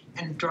trucks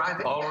and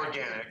drive it all back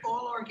organic.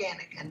 All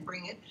organic, and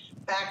bring it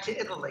back to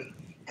Italy.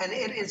 And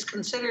it is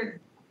considered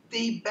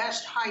the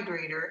best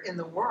hydrator in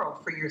the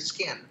world for your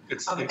skin.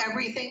 Of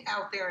everything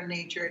out there in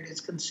nature, it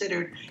is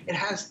considered, it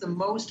has the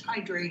most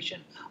hydration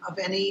of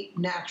any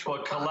natural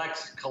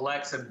product. It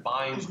collects and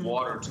binds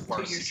water to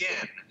our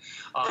skin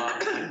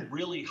at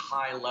really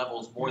high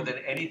levels, more than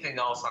anything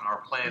else on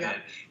our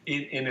planet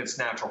in its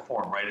natural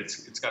form, right?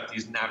 It's got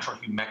these natural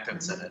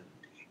humectants in it.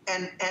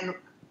 And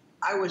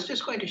I was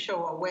just going to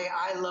show a way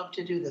I love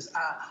to do this.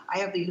 I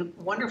have these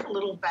wonderful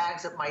little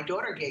bags that my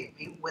daughter gave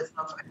me with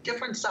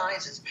different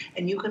sizes,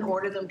 and you can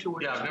order them to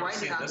her. Yeah, I've never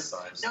seen this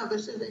size. No,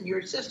 this isn't.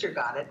 Your sister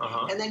got it,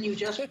 and then you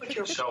just put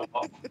your show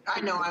off.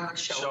 I know I'm a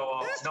show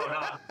off. No,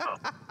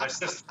 my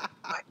sister.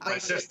 My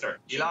sister,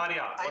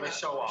 Ilaria. What a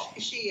show off.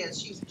 She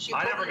is. She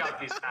I never got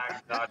these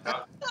bags.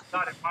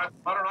 Why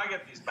don't I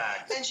get these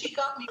bags? And she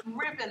got me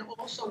ribbon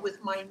also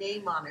with my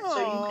name on it, so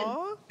you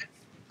can.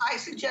 I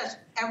suggest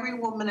every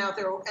woman out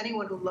there, or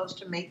anyone who loves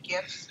to make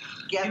gifts,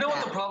 get that. You know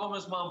what the problem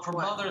is, Mom? For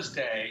Mother's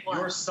Day,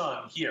 your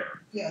son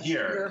here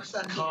your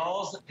son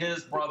calls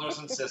his brothers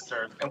and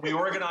sisters, and we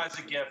organize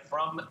a gift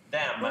from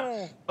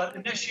them, but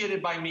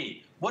initiated by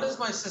me. What does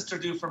my sister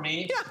do for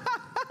me?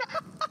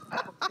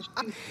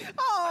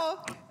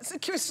 Oh,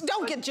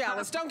 don't get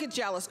jealous. Don't get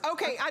jealous.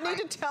 Okay, I need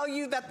to tell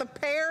you that the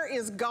pear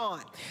is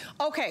gone.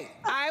 Okay,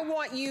 I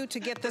want you to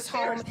get this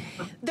home.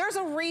 There's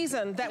a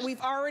reason that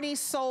we've already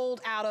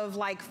sold out of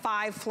like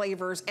 5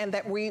 flavors and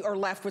that we are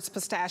left with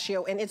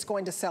pistachio, and it's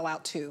going to sell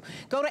out too.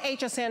 Go to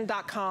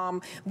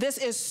hsn.com. This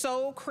is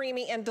so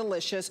creamy and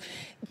delicious.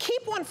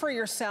 Keep one for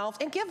yourself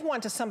and give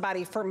one to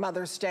somebody for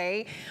Mother's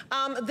Day.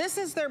 This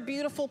is their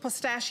beautiful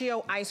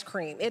pistachio ice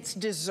cream. It's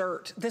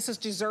dessert. This is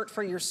dessert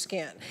for your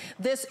skin.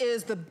 This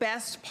is the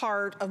best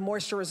part of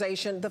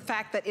moisturization, the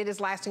fact that it is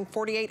lasting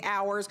 48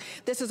 hours.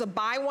 This is a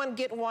buy one,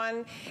 get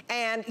one,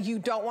 and you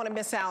don't want to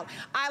miss out.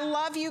 I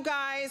love you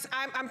guys.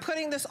 I'm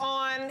putting this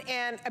on,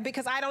 and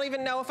because I don't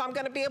even know if I'm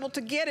going to be able to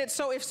get it,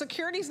 so if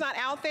security's not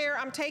out there,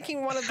 I'm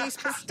taking one of these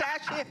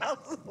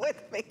pistachios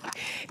with me.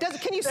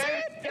 Can you see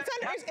it? You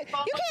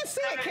can't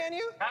see it, can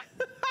you?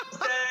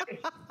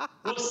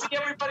 We'll see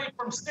everybody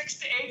from 6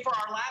 to 8 for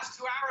our last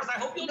 2 hours. I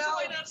hope you'll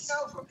join us.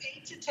 No, from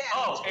 8 to 10.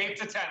 Oh, 8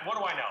 to 10. What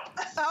do I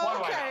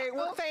know? Okay,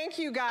 well, thank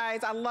you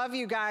guys. I love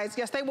you guys.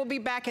 Yes, they will be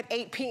back at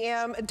 8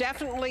 p.m.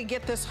 Definitely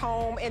get this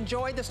home.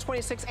 Enjoy this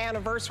 26th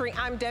anniversary.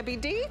 I'm Debbie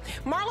D.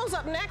 Marlo's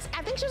up next.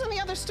 I think she's in the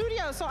other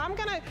studio, so I'm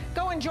going to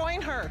go and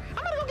join her.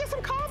 I'm going to go get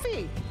some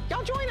coffee.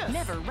 Y'all join us.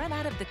 Never run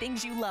out of the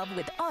things you love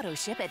with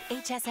AutoShip at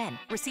HSN.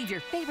 Receive your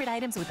favorite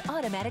items with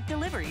automatic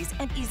deliveries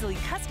and easily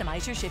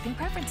customize your shipping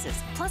preferences.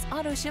 Plus,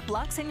 AutoShip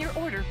locks in your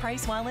order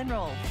price while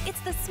enrolled.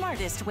 It's the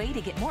smartest way to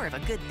get more of a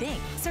good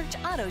thing. Search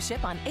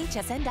AutoShip on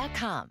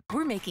hsn.com.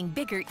 We're making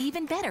bigger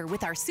even better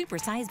with our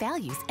supersize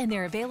values, and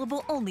they're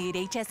available only at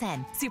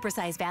HSN.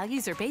 Supersize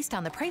values are based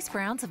on the price per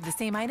ounce of the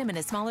same item in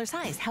a smaller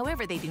size.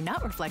 However, they do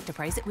not reflect a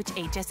price at which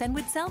HSN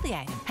would sell the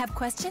item. Have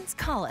questions?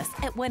 Call us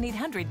at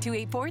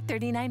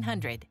 1-800-284-3900.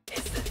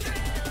 It's the thrill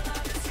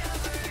of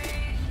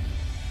discovery.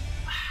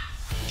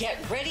 Get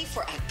ready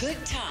for a good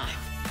time